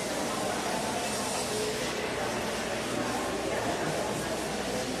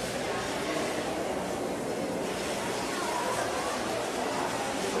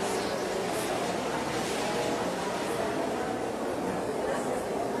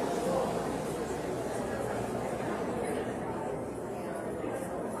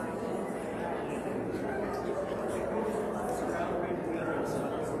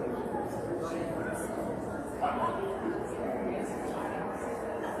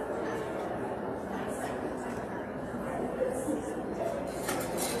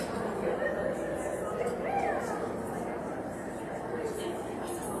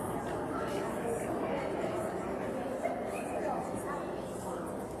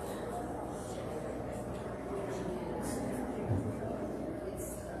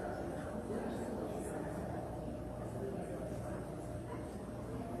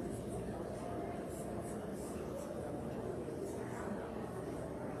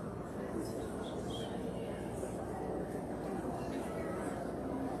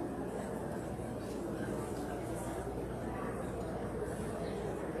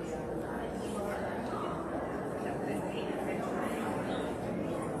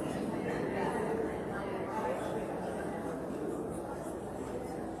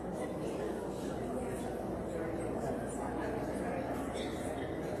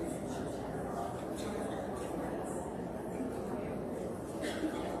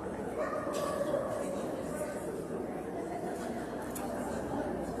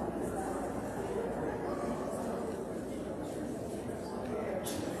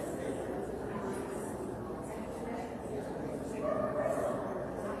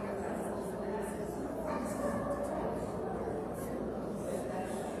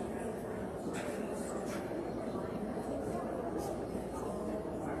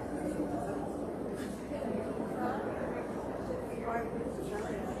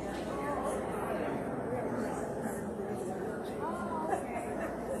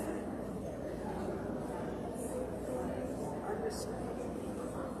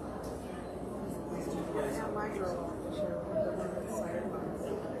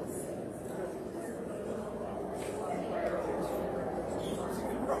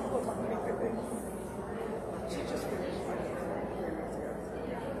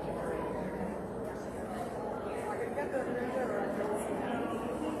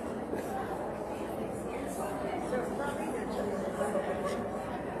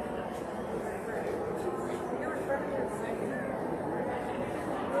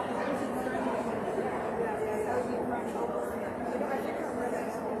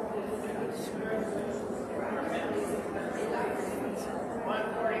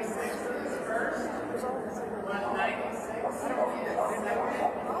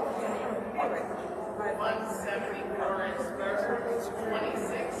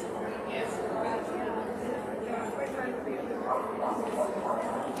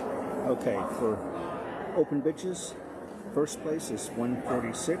 Okay, for open bitches, first place is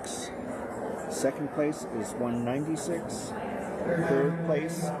 146, second place is 196, third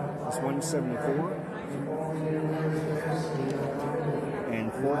place is 174,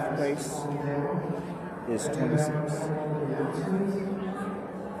 and fourth place is 26.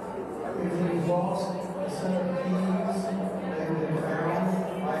 If you've lost a set of keys and been found,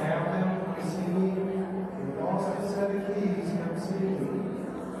 I have them, see me. If you've lost a set of keys, come see me.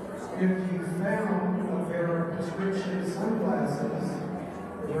 If you found a pair of prescription sunglasses,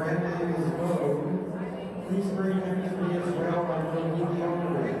 the brand name is Vogue, please bring them to me as well. I'm going to be on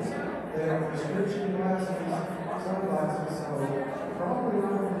the rates. They are prescription sunglasses, so probably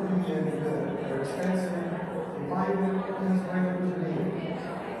not going to do you any good. They're expensive. If you find them, please bring them to me.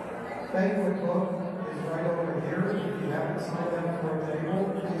 Banquet book is right over here. If you haven't signed up for a table,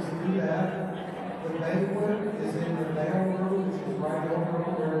 please do that. The banquet is in the mail room, which is right over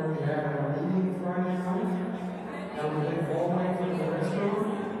where we have our meeting Friday night. Down the big hallway to the restaurant.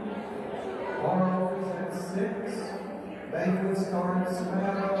 Bar opens at 6. Banquet starts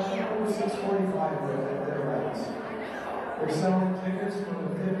about 6:45 thereabouts. We're selling tickets for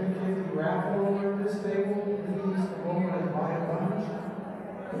the 50-50 raffle over this table. Please come over and buy a bunch.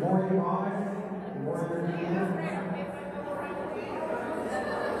 The more you buy, the more you're going to get.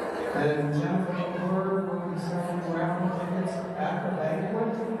 And Jennifer McClure will be selling raffle tickets at the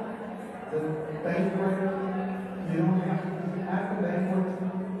banquet. The banquet, you don't have to be at the banquet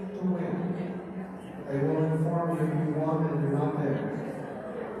to win. They will inform you if you won and you're not there.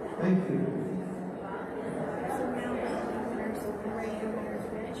 Thank you.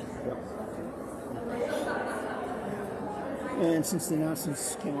 And since the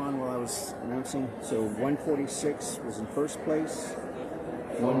announcements came on while I was announcing, so 146 was in first place,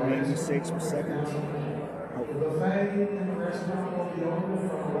 196 was second. The buffet in the restaurant will be open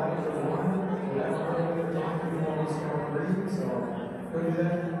from 11 to 1. That's earlier time if you want to start reading. So, but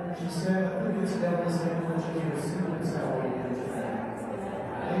then she said, I think it's deli sandwiches with students how we get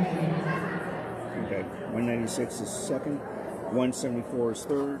Thank you. Okay, 196 is second, 174 is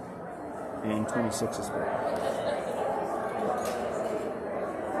third, and 26 is fourth.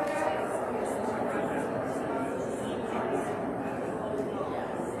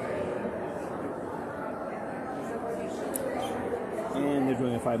 And they're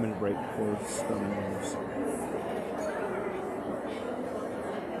doing a 5-minute break before starting games.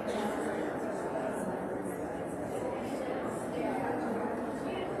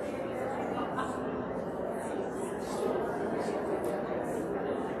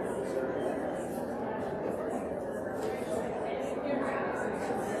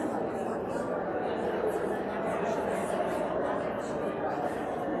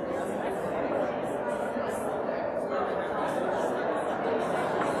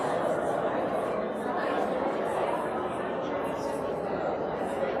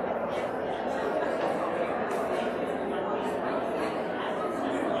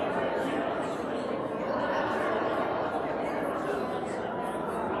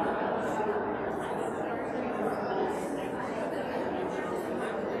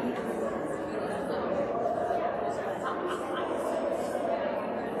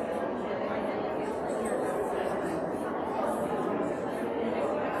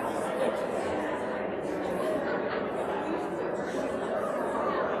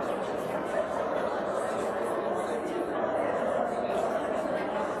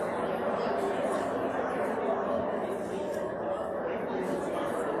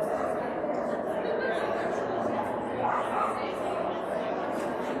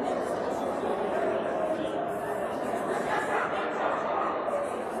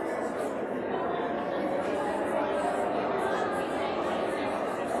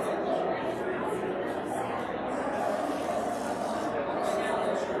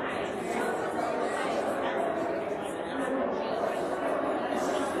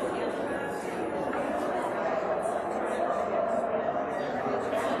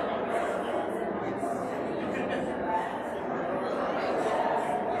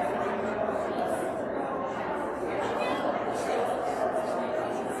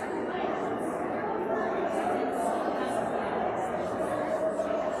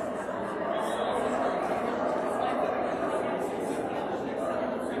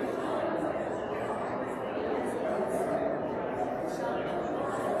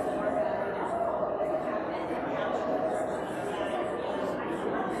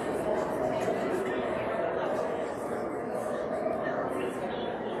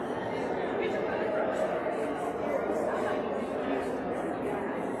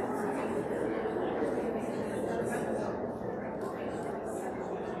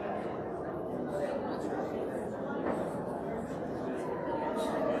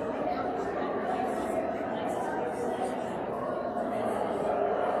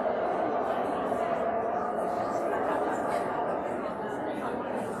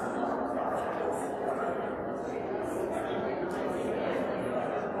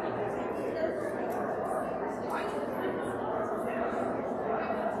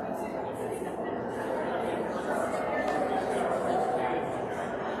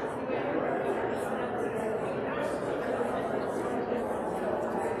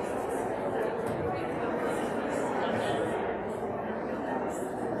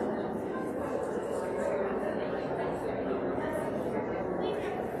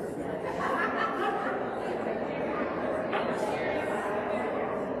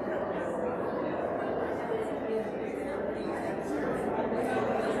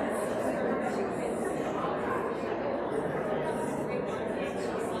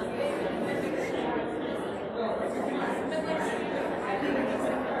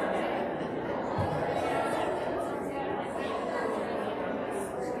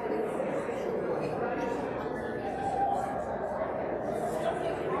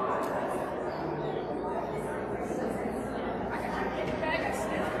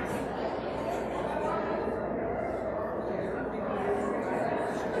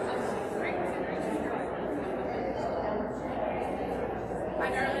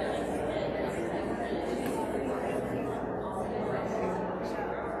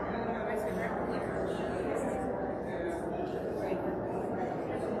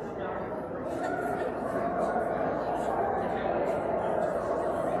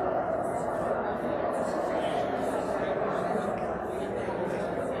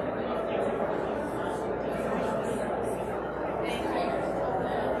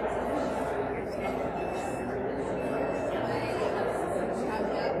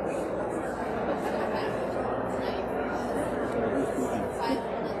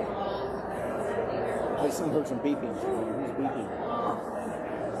 son heard some beeping. He's beeping.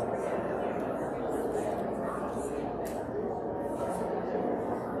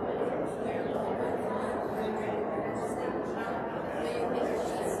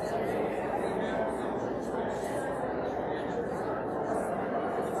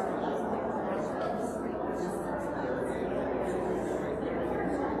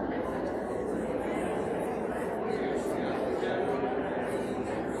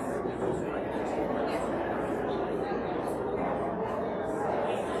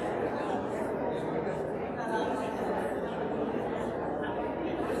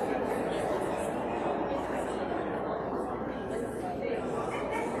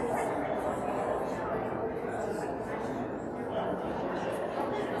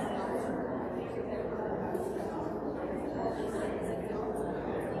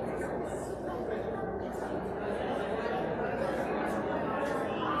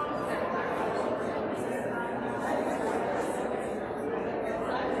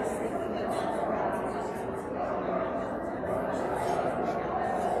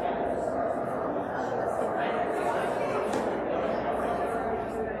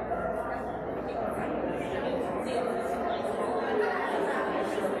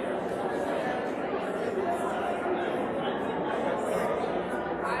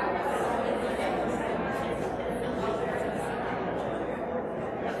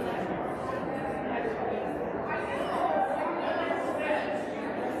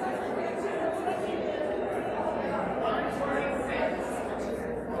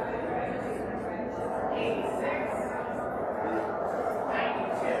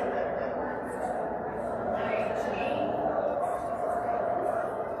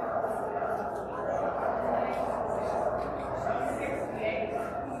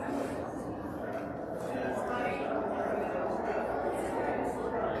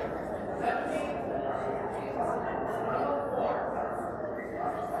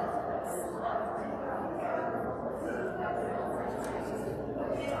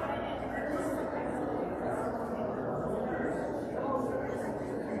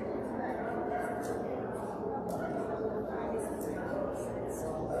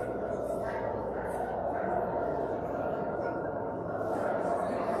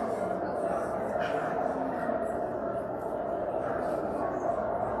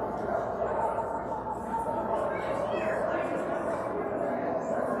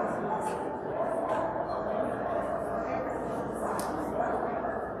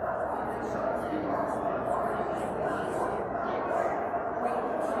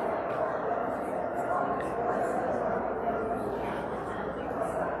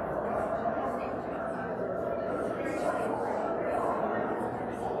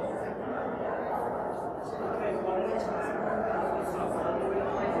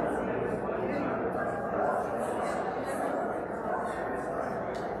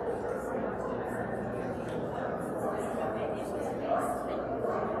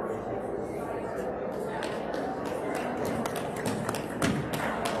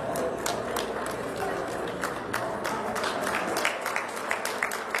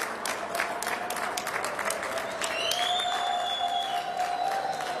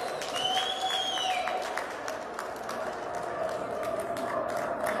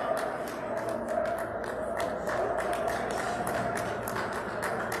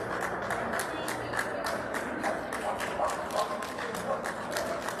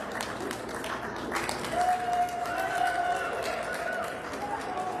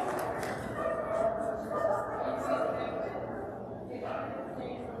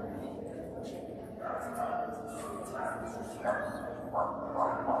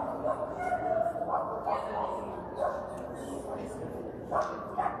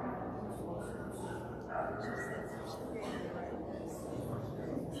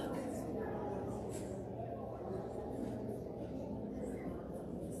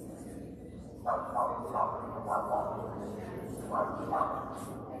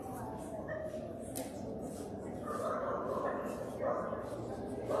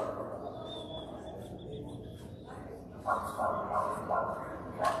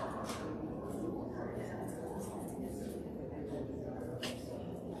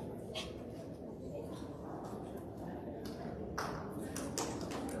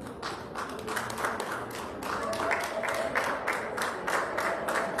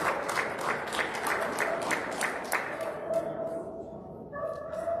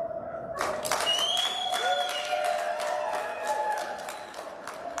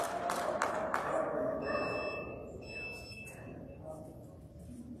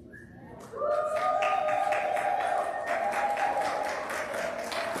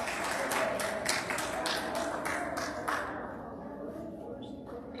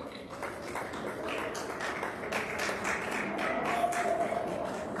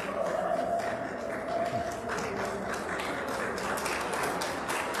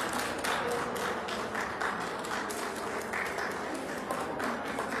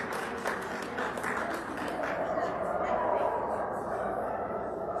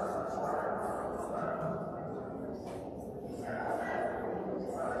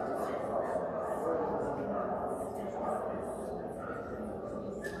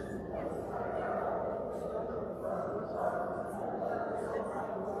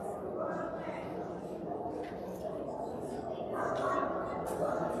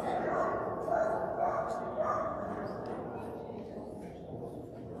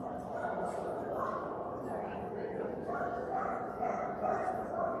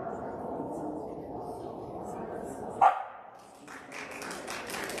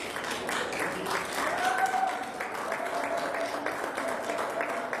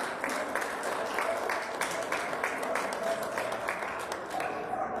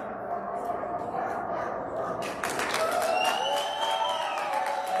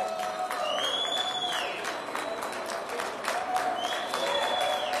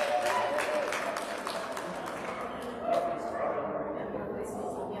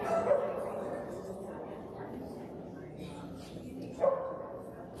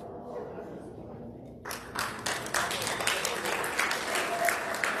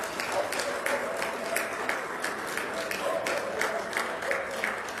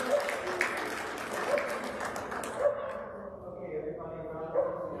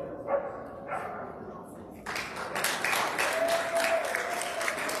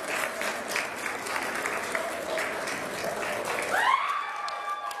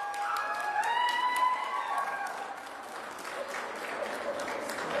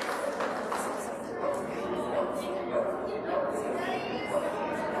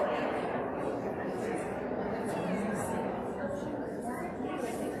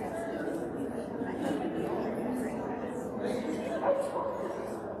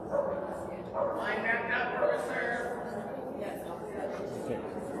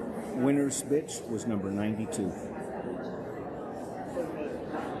 Winner's bitch was number 92.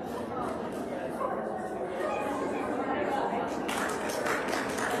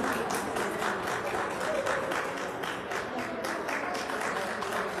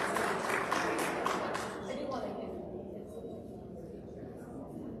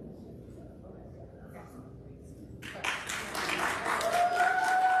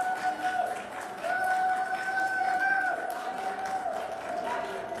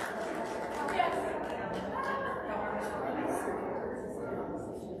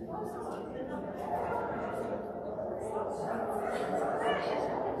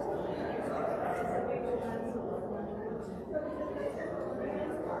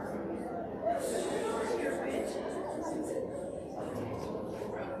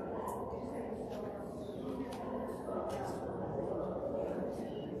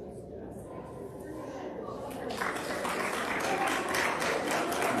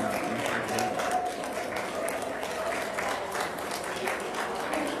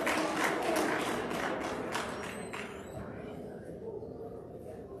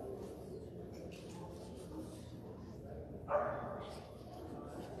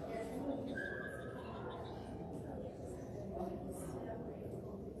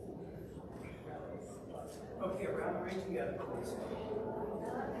 Okay, around the ring together, please.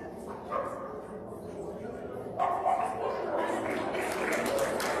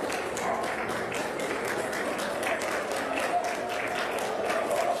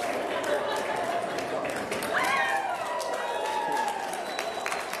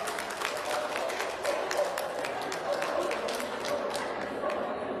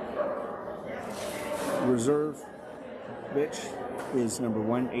 Reserve bitch is number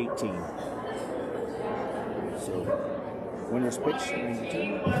 118. So, winner's pitch,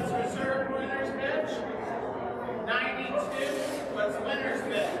 92. Was reserved winner's pitch. 92 was winner's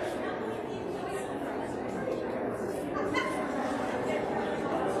pitch.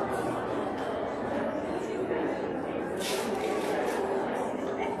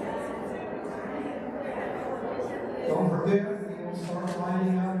 Don't forget, we'll start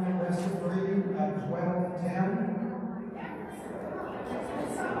lining up the rest of three at 12:10.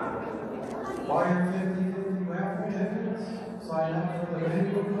 Buy your 50/50 raffle tickets. Sign up for the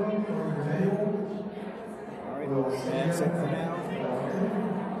video club or your manual. Alright, We'll see that's you it for then. now.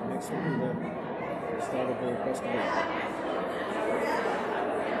 Next one, the start of the festival.